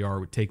Diggs than we are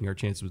with taking our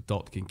chances with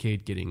Dalton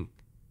Kincaid getting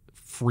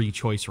free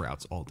choice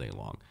routes all day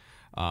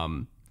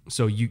long.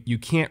 So you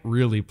can't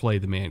really play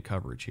the man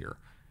coverage here.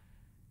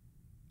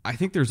 I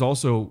think there's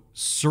also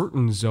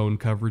certain zone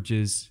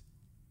coverages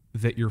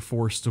that you're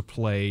forced to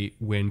play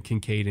when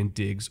Kincaid and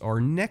Diggs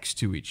are next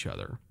to each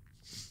other.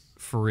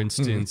 For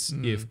instance,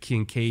 if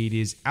Kincaid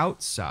is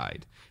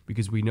outside,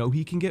 because we know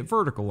he can get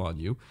vertical on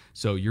you,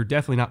 so you're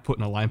definitely not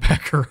putting a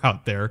linebacker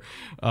out there.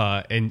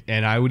 And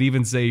I would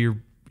even say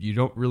you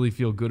don't really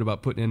feel good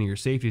about putting any of your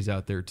safeties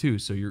out there too.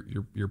 So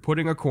you're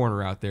putting a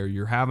corner out there.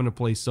 You're having to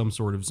play some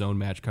sort of zone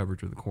match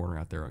coverage with a corner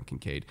out there on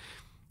Kincaid.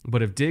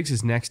 But if Diggs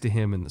is next to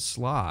him in the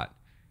slot,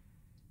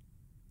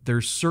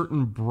 there's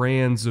certain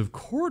brands of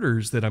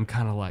quarters that I'm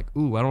kind of like,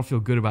 ooh, I don't feel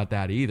good about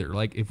that either.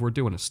 Like if we're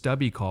doing a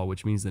stubby call,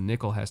 which means the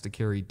nickel has to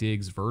carry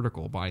Diggs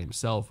vertical by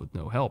himself with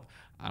no help,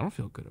 I don't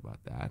feel good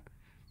about that.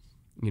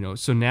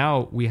 So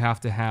now we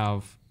have to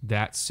have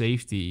that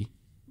safety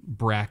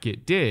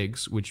bracket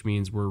Diggs, which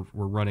means we're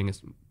running,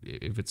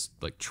 if it's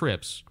like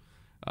trips,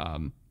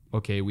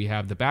 okay, we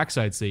have the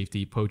backside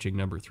safety poaching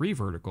number 3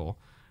 vertical,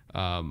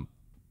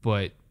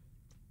 but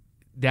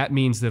that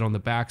means that on the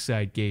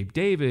backside, Gabe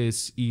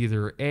Davis,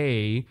 either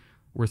A,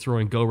 we're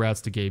throwing go routes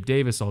to Gabe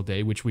Davis all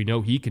day, which we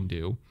know he can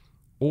do,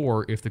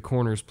 or if the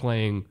corner's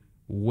playing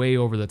way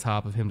over the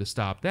top of him to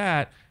stop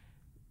that,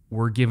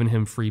 we're giving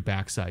him free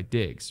backside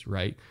digs,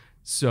 right?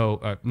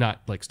 So,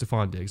 not like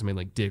Stephon Diggs, I mean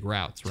like dig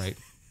routes, right?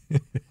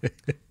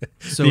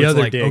 So the it's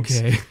other like,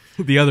 Diggs. okay,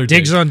 the other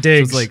Diggs on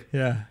Diggs. So it's like,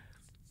 yeah.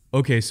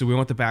 Okay, so we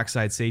want the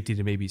backside safety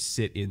to maybe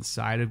sit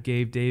inside of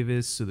Gabe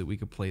Davis so that we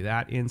could play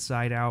that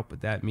inside out,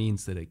 but that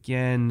means that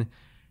again,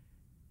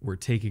 we're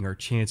taking our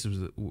chances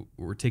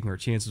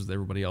with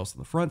everybody else on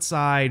the front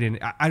side, and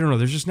I don't know,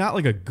 there's just not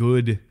like a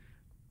good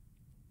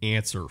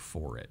answer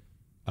for it.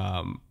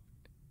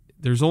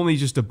 There's only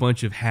just a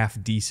bunch of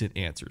half decent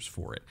answers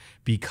for it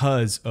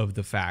because of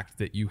the fact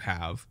that you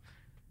have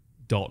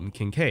Dalton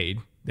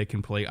Kincaid that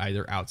can play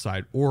either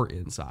outside or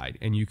inside,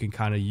 and you can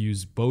kind of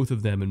use both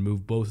of them and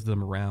move both of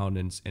them around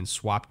and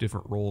swap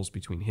different roles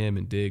between him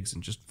and Diggs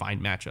and just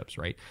find matchups,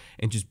 right?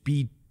 And just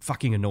be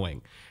fucking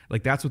annoying.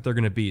 Like that's what they're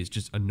going to be, is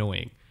just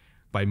annoying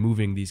by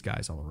moving these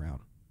guys all around.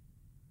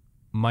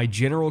 My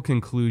general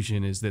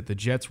conclusion is that the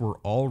Jets were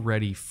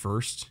already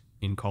first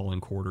in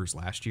calling quarters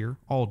last year,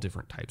 all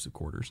different types of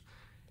quarters.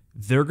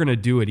 They're going to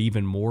do it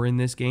even more in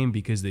this game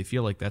because they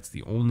feel like that's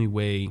the only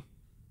way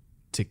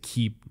to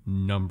keep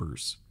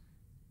numbers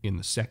in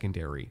the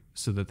secondary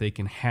so that they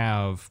can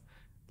have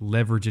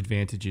leverage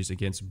advantages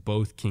against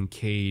both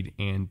Kincaid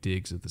and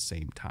Diggs at the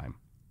same time.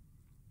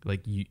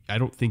 Like I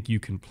don't think you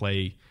can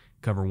play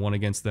cover 1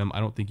 against them. I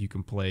don't think you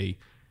can play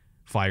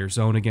fire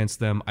zone against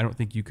them. I don't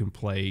think you can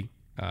play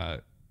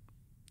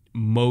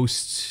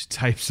most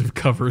types of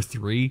cover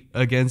 3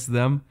 against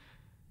them.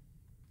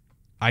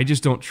 I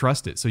just don't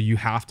trust it. So you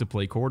have to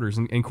play quarters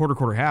and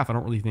quarter half. I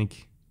don't really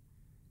think,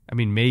 I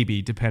mean,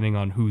 maybe depending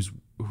on who's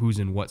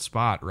in what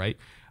spot, right?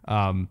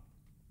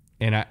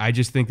 And I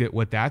just think that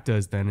what that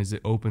does then is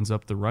it opens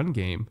up the run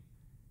game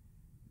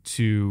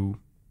to,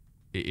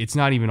 it's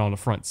not even on the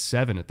front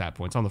 7 at that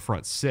point. It's on the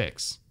front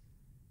 6.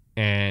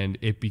 And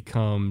it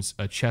becomes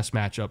a chess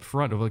match up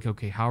front of like,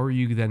 okay, how are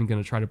you then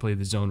going to try to play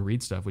the zone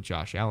read stuff with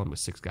Josh Allen with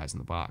 6 guys in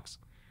the box?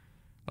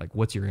 Like,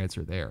 what's your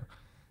answer there?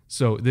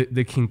 So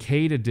the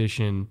Kincaid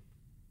addition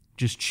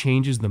just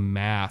changes the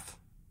math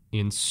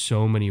in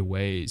so many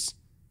ways.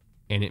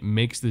 And it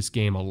makes this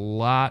game a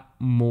lot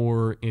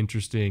more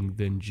interesting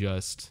than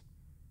just,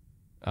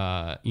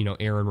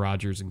 Aaron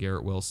Rodgers and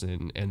Garrett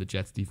Wilson and the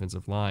Jets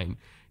defensive line.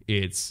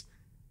 It's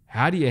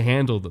how do you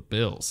handle the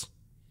Bills?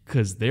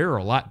 Because they're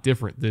a lot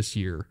different this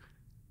year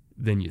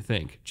than you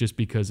think, just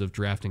because of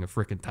drafting a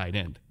freaking tight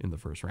end in the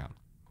first round.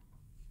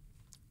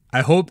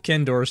 I hope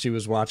Ken Dorsey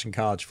was watching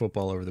college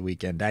football over the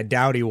weekend. I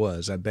doubt he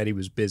was. I bet he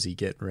was busy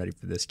getting ready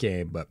for this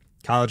game, but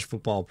college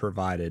football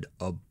provided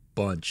a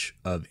bunch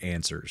of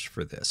answers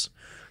for this.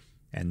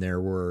 And there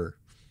were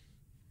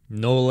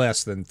no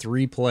less than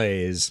 3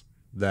 plays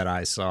that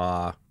I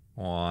saw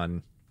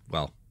on,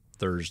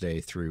 Thursday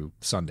through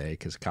Sunday,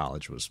 because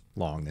college was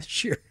long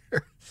this year,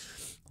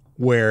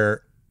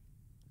 where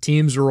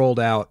teams rolled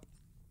out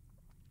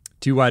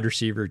 2 wide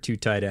receiver, 2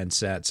 tight end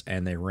sets,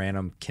 and they ran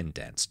them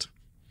condensed.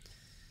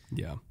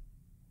 Yeah.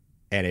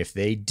 And if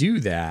they do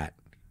that,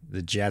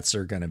 the Jets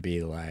are going to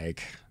be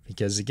like,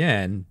 because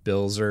again,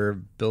 Bills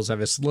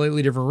have a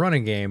slightly different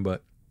running game,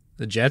 but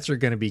the Jets are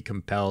going to be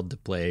compelled to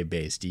play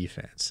base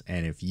defense.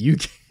 And if you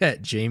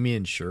get Jamie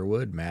and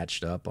Sherwood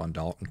matched up on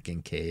Dalton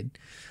Kincaid,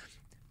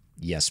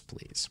 yes,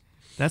 please.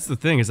 That's the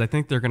thing, is I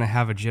think they're going to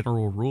have a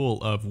general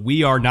rule of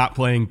we are not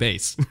playing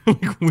base.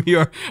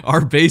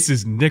 Our base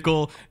is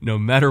nickel no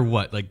matter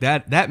what. Like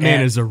that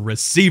man is a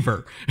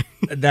receiver.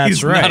 That's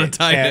He's right. not a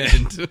tight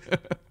end.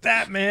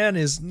 That man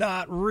is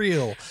not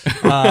real.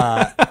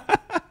 But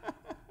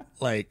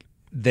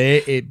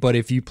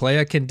if you play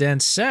a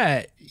condensed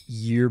set,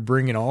 you're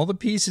bringing all the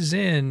pieces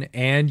in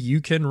and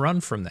you can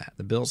run from that.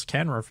 The Bills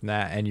can run from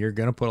that, and you're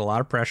going to put a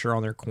lot of pressure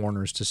on their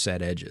corners to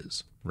set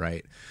edges,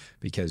 right?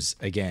 Because,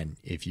 again,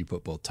 if you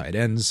put both tight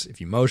ends,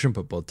 if you motion,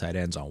 put both tight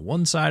ends on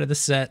one side of the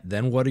set,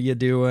 then what are you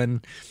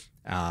doing?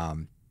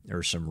 There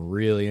were some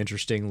really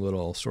interesting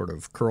little sort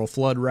of curl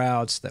flood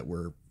routes that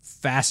were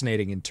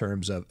fascinating in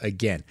terms of,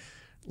 again,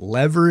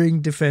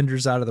 levering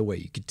defenders out of the way.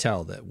 You could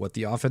tell that what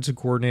the offensive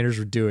coordinators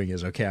were doing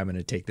is, okay, I'm going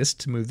to take this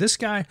to move this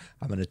guy.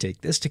 I'm going to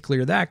take this to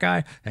clear that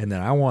guy. And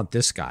then I want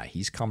this guy.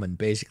 He's coming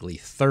basically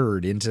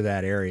third into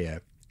that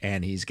area.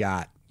 And he's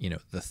got,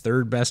 the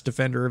third best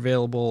defender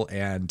available.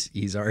 And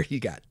he's already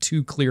got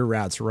 2 clear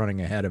routes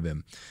running ahead of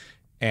him.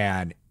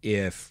 And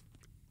if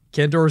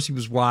Ken Dorsey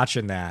was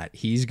watching that,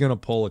 he's going to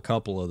pull a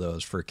couple of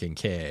those for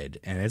Kincaid.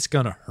 And it's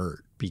going to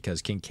hurt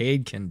because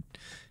Kincaid can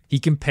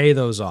pay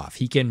those off.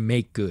 He can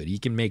make good. He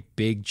can make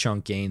big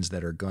chunk gains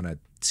that are going to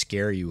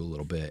scare you a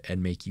little bit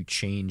and make you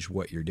change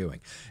what you're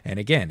doing. And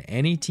again,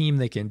 any team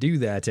that can do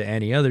that to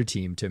any other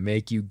team to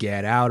make you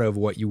get out of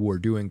what you were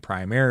doing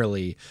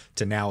primarily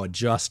to now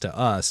adjust to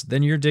us,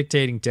 then you're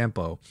dictating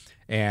tempo.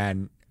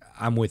 And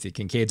I'm with you.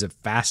 Kincaid's a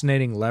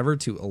fascinating lever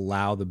to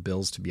allow the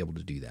Bills to be able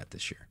to do that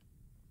this year.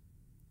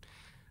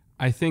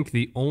 I think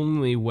the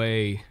only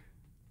way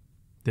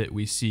that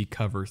we see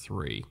cover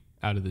 3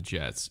 out of the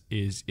Jets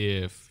is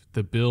if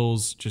the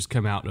Bills just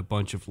come out in a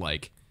bunch of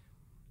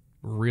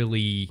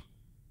really,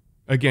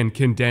 again,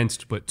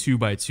 condensed but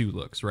 2x2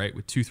 looks, right?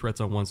 With 2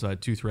 threats on one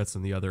side, 2 threats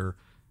on the other,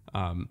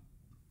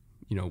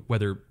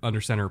 whether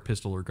under center,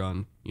 pistol, or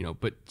gun,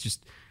 but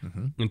just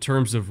in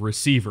terms of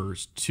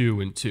receivers, 2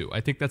 and 2.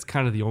 I think that's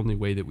kind of the only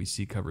way that we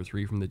see cover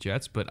 3 from the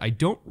Jets, but I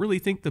don't really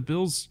think the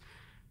Bills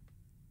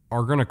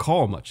are going to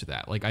call much of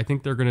that. I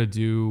think they're going to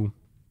do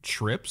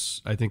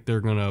trips. I think they're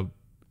going to,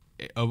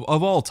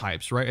 of all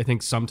types, right? I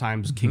think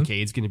sometimes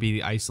Kincaid's going to be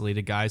the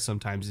isolated guy.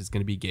 Sometimes it's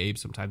going to be Gabe.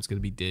 Sometimes it's going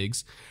to be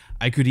Diggs.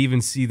 I could even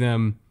see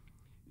them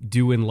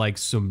doing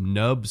some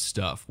nub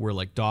stuff where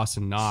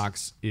Dawson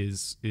Knox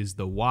is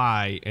the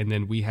Y, and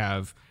then we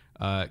have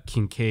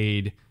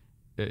Kincaid,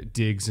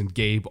 Diggs, and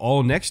Gabe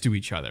all next to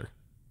each other,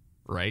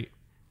 right?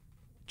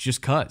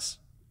 Just cause.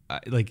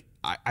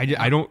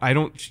 I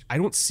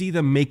don't see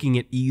them making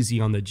it easy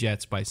on the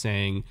Jets by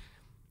saying,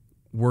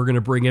 we're going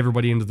to bring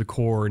everybody into the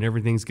core and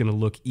everything's going to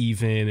look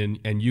even,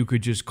 and you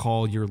could just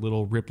call your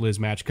little Rip Liz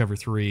match cover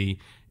 3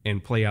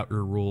 and play out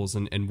your rules,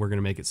 and we're going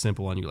to make it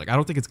simple on you. I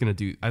don't think they're going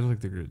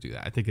to do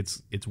that. I think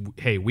it's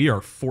hey, we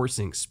are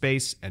forcing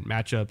space and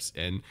matchups,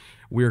 and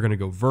we are going to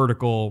go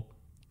vertical.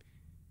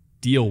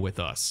 Deal with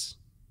us,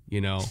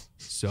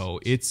 So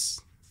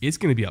it's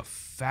going to be a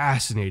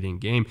fascinating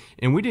game.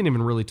 And we didn't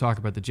even really talk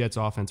about the Jets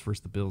offense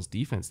versus the Bills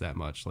defense that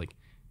much.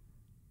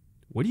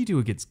 What do you do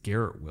against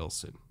Garrett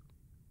Wilson?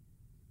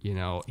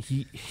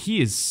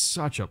 He is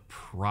such a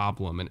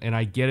problem, and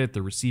I get it.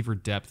 The receiver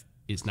depth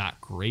is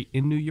not great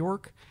in New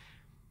York,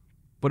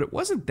 but it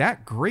wasn't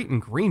that great in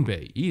Green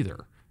Bay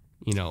either.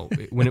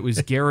 When it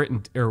was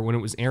when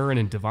it was Aaron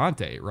and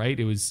Devontae, right?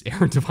 It was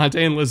Aaron,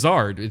 Devontae, and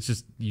Lazard. It's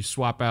just you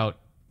swap out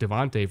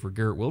Devontae for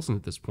Garrett Wilson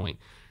at this point.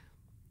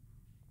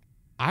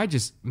 I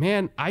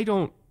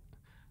don't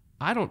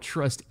I don't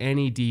trust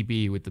any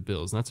DB with the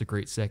Bills. And that's a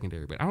great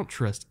secondary, but I don't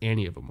trust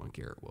any of them on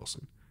Garrett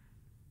Wilson.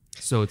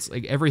 So it's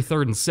like every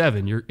 3rd and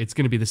 7, it's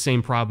going to be the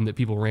same problem that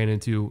people ran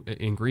into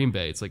in Green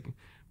Bay. It's like,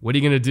 what are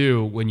you going to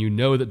do when you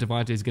know that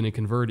Devontae is going to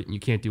convert it and you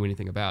can't do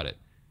anything about it?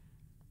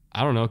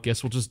 I don't know.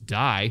 Guess we'll just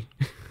die.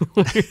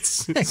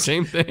 It's the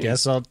same thing.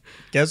 Guess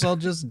I'll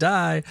just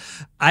die.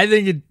 I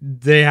think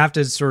they have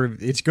to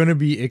it's going to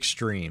be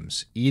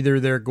extremes. Either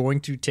they're going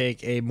to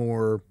take a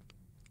more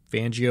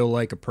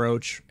Fangio-like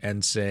approach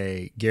and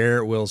say,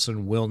 Garrett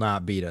Wilson will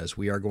not beat us.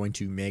 We are going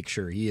to make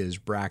sure he is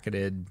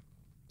bracketed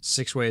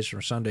 6 ways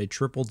from Sunday,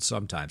 tripled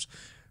sometimes.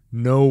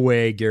 No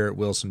way Garrett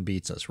Wilson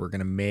beats us. We're going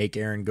to make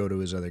Aaron go to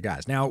his other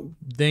guys. Now,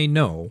 they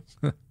know,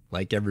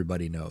 like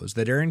everybody knows,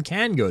 that Aaron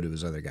can go to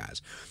his other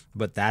guys.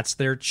 But that's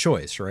their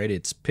choice, right?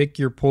 It's pick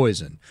your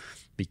poison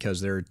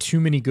because there are too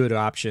many good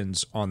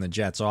options on the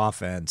Jets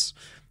offense.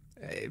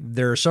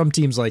 There are some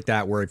teams like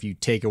that where if you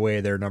take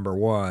away their number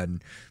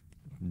one,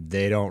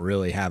 they don't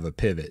really have a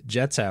pivot.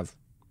 Jets have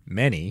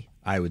many,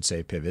 I would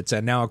say, pivots,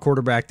 and now a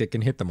quarterback that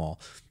can hit them all.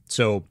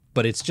 So,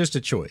 but it's just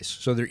a choice.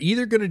 So they're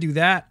either going to do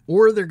that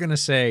or they're going to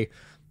say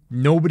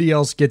nobody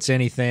else gets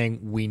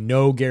anything. We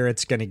know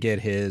Garrett's going to get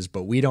his,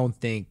 but we don't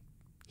think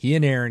he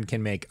and Aaron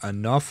can make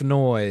enough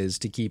noise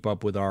to keep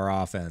up with our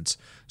offense.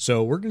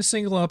 So we're going to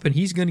single up and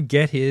he's going to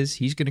get his.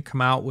 He's going to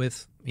come out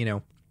with,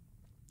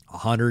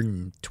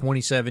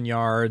 127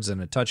 yards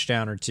and a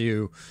touchdown or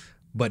two,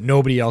 but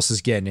nobody else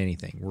is getting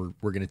anything.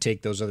 We're going to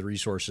take those other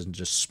resources and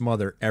just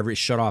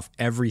shut off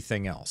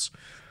everything else.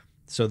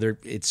 So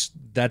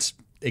that's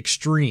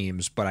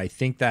extremes, but I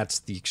think that's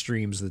the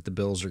extremes that the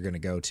Bills are going to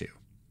go to.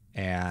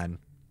 And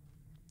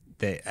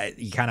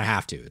you kind of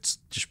have to. It's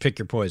just pick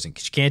your poison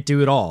because you can't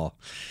do it all.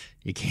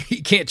 You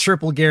can't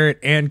triple Garrett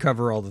and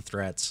cover all the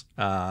threats.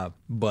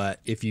 But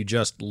if you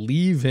just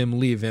leave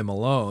him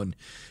alone,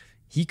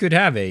 he could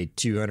have a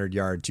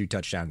 200-yard,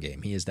 2-touchdown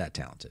game. He is that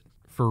talented.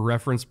 For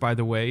reference, by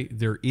the way,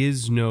 there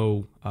is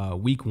no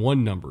week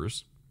 1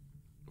 numbers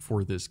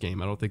for this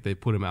game. I don't think they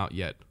put them out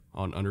yet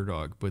on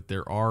Underdog, but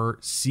there are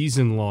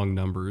season-long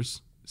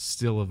numbers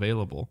still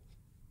available.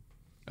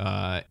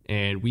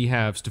 And we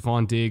have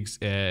Stephon Diggs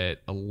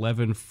at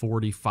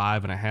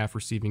 1145.5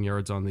 receiving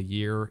yards on the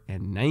year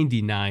and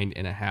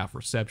 99.5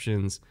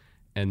 receptions.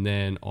 And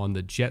then on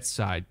the Jets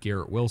side,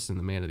 Garrett Wilson,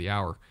 the man of the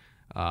hour,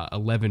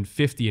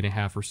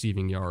 1150.5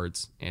 receiving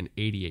yards and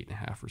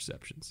 88.5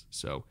 receptions.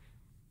 So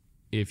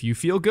if you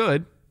feel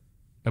good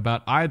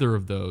about either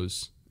of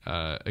those,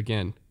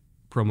 again,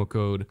 promo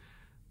code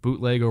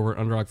bootleg over at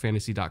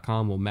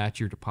underdogfantasy.com will match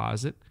your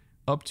deposit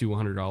up to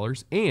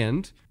 $100,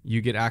 and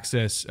you get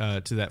access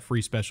to that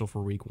free special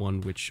for week 1,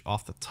 which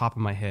off the top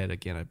of my head,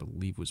 again, I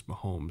believe was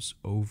Mahomes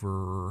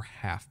over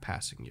half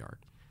passing yard.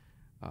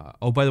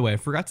 By the way, I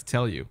forgot to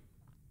tell you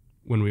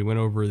when we went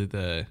over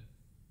the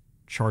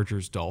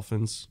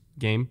Chargers-Dolphins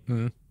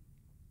game,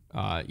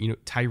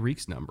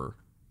 Tyreek's number,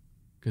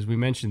 because we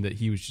mentioned that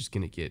he was just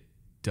going to get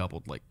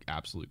doubled like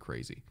absolute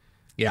crazy.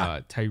 Yeah.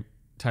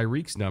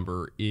 Tyreek's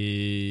number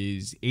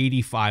is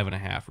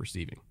 85.5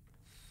 receiving,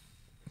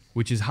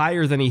 which is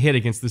higher than he hit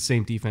against the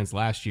same defense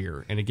last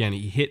year. And again,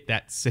 he hit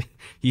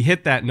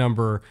that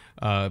number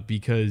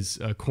because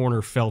a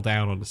corner fell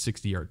down on a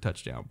 60-yard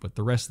touchdown. But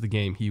the rest of the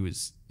game, he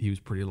was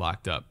pretty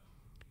locked up.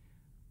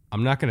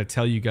 I'm not going to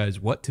tell you guys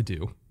what to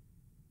do,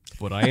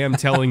 but I am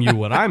telling you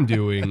what I'm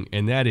doing,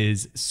 and that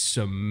is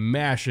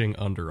smashing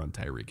under on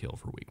Tyreek Hill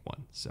for week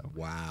 1. So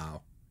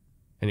wow.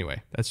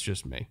 Anyway, that's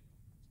just me.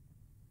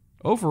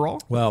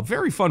 Overall, well,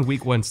 very fun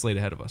week 1 slate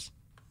ahead of us.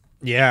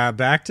 Yeah,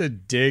 back to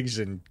Diggs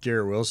and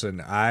Garrett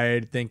Wilson.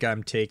 I think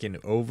I'm taking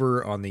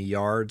over on the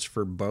yards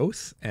for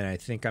both, and I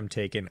think I'm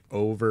taking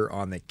over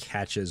on the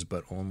catches,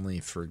 but only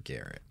for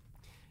Garrett.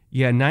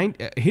 Yeah,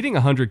 hitting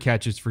 100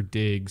 catches for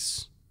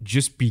Diggs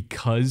just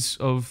because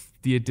of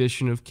the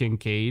addition of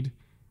Kincaid.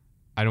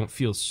 I don't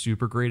feel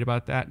super great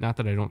about that. Not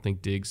that I don't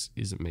think Diggs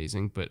is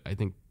amazing, but I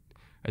think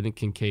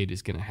Kincaid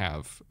is going to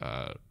have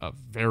a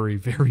very,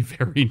 very,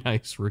 very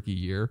nice rookie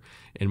year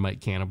and might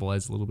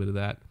cannibalize a little bit of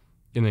that.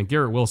 And then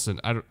Garrett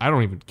Wilson, I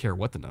don't even care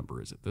what the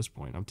number is at this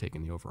point. I'm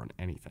taking the over on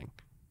anything.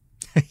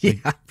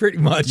 Yeah, pretty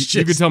much.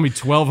 You could tell me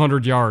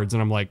 1,200 yards,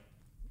 and I'm like,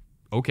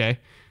 okay.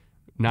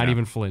 Not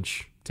even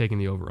flinch. Taking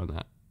the over on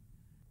that.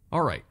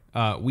 All right.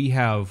 We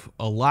have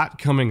a lot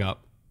coming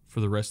up for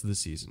the rest of the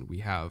season. We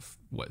have,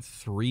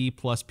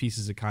 3+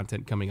 pieces of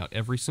content coming out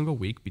every single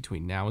week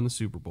between now and the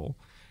Super Bowl.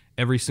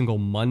 Every single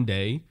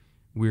Monday,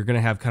 we're going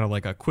to have kind of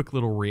like a quick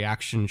little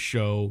reaction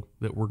show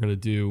that we're going to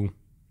do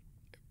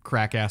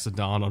crack acid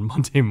dawn on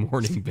Monday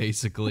morning,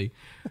 basically,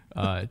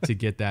 to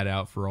get that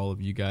out for all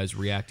of you guys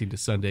reacting to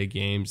Sunday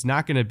games.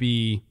 Not going to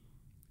be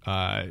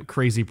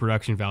crazy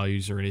production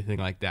values or anything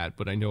like that,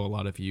 but I know a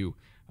lot of you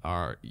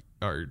are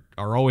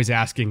always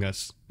asking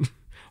us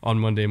on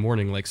Monday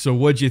morning, like, so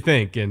what'd you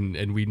think?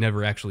 And we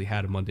never actually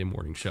had a Monday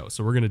morning show.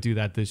 So we're going to do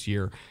that this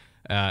year.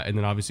 And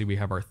then obviously we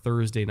have our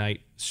Thursday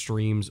night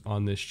streams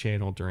on this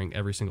channel during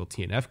every single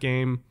TNF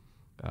game,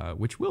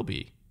 which will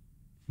be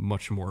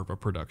much more of a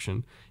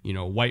production.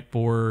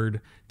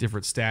 Whiteboard,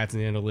 different stats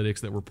and analytics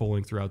that we're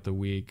pulling throughout the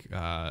week.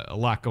 A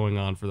lot going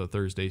on for the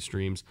Thursday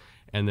streams.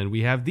 And then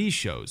we have these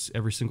shows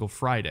every single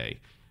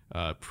Friday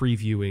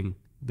previewing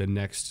the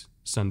next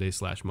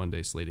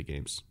Sunday/Monday slate of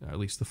games, at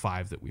least the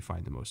 5 that we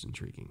find the most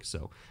intriguing.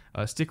 So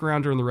stick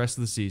around during the rest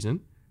of the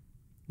season.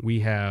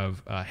 We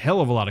have a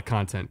hell of a lot of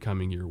content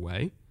coming your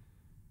way.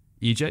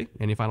 EJ,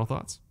 any final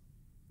thoughts?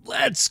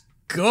 Let's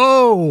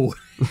go.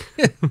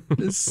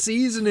 The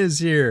season is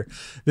here.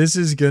 This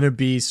is going to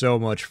be so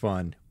much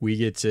fun. We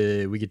get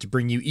to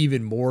bring you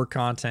even more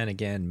content.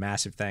 Again,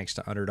 massive thanks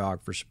to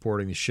Underdog for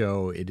supporting the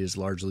show. It is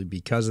largely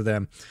because of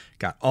them.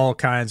 Got all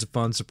kinds of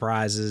fun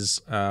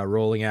surprises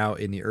rolling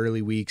out in the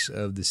early weeks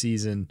of the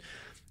season,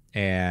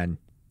 and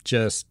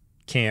just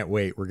can't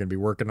wait. We're going to be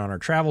working on our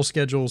travel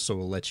schedule, so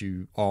we'll let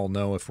you all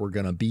know if we're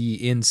going to be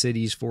in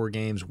cities for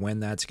games,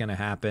 when that's going to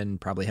happen.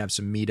 Probably have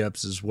some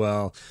meetups as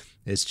well.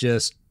 It's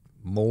just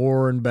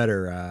more and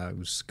better. I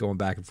was going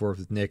back and forth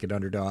with Nick at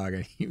Underdog,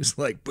 and he was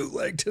like,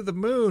 bootleg to the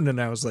moon. And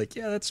I was like,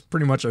 yeah, that's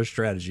pretty much our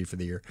strategy for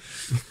the year.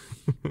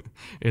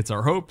 It's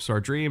our hopes,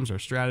 our dreams, our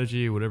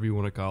strategy, whatever you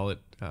want to call it.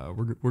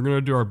 We're going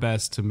to do our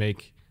best to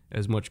make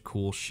as much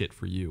cool shit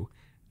for you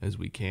as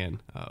we can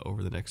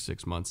over the next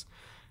 6 months.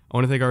 I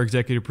want to thank our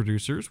executive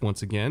producers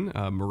once again,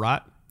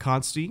 Murat,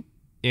 Consti,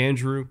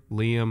 Andrew,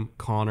 Liam,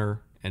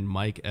 Connor, and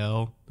Mike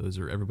L. Those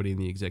are everybody in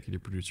the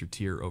executive producer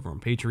tier over on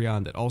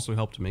Patreon that also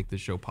helped to make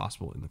this show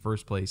possible in the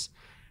first place.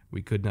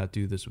 We could not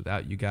do this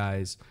without you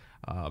guys.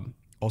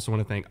 Also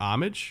want to thank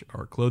Homage,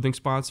 our clothing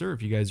sponsor.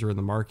 If you guys are in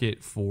the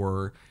market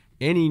for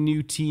any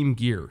new team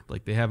gear,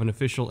 like they have an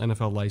official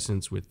NFL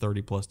license with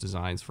 30 plus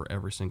designs for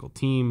every single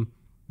team.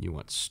 You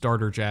want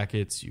starter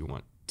jackets, you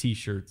want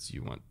t-shirts,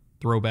 you want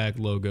throwback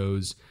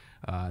logos.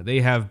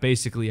 They have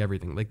basically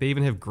everything. Like they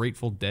even have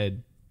Grateful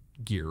Dead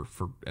gear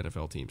for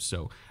NFL teams.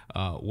 So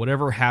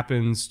whatever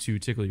happens to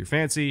tickle your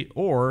fancy,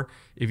 or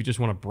if you just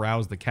want to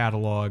browse the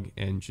catalog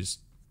and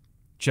just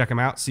check them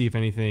out, see if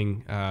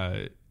anything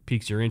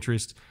piques your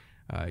interest.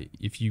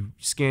 If you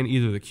scan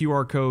either the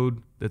QR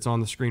code that's on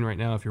the screen right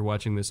now, if you're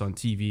watching this on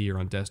TV or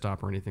on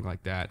desktop or anything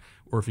like that,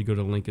 or if you go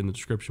to the link in the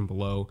description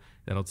below,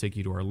 that'll take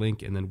you to our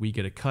link, and then we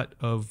get a cut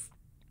of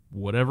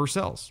whatever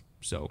sells.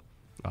 So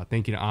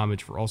thank you to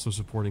Homage for also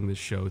supporting this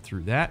show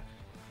through that.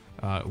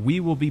 We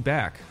will be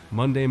back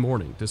Monday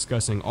morning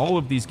discussing all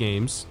of these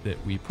games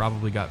that we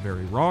probably got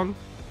very wrong.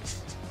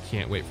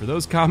 Can't wait for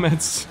those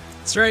comments.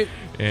 That's right.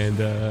 And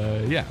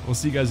yeah, we'll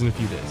see you guys in a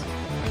few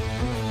days.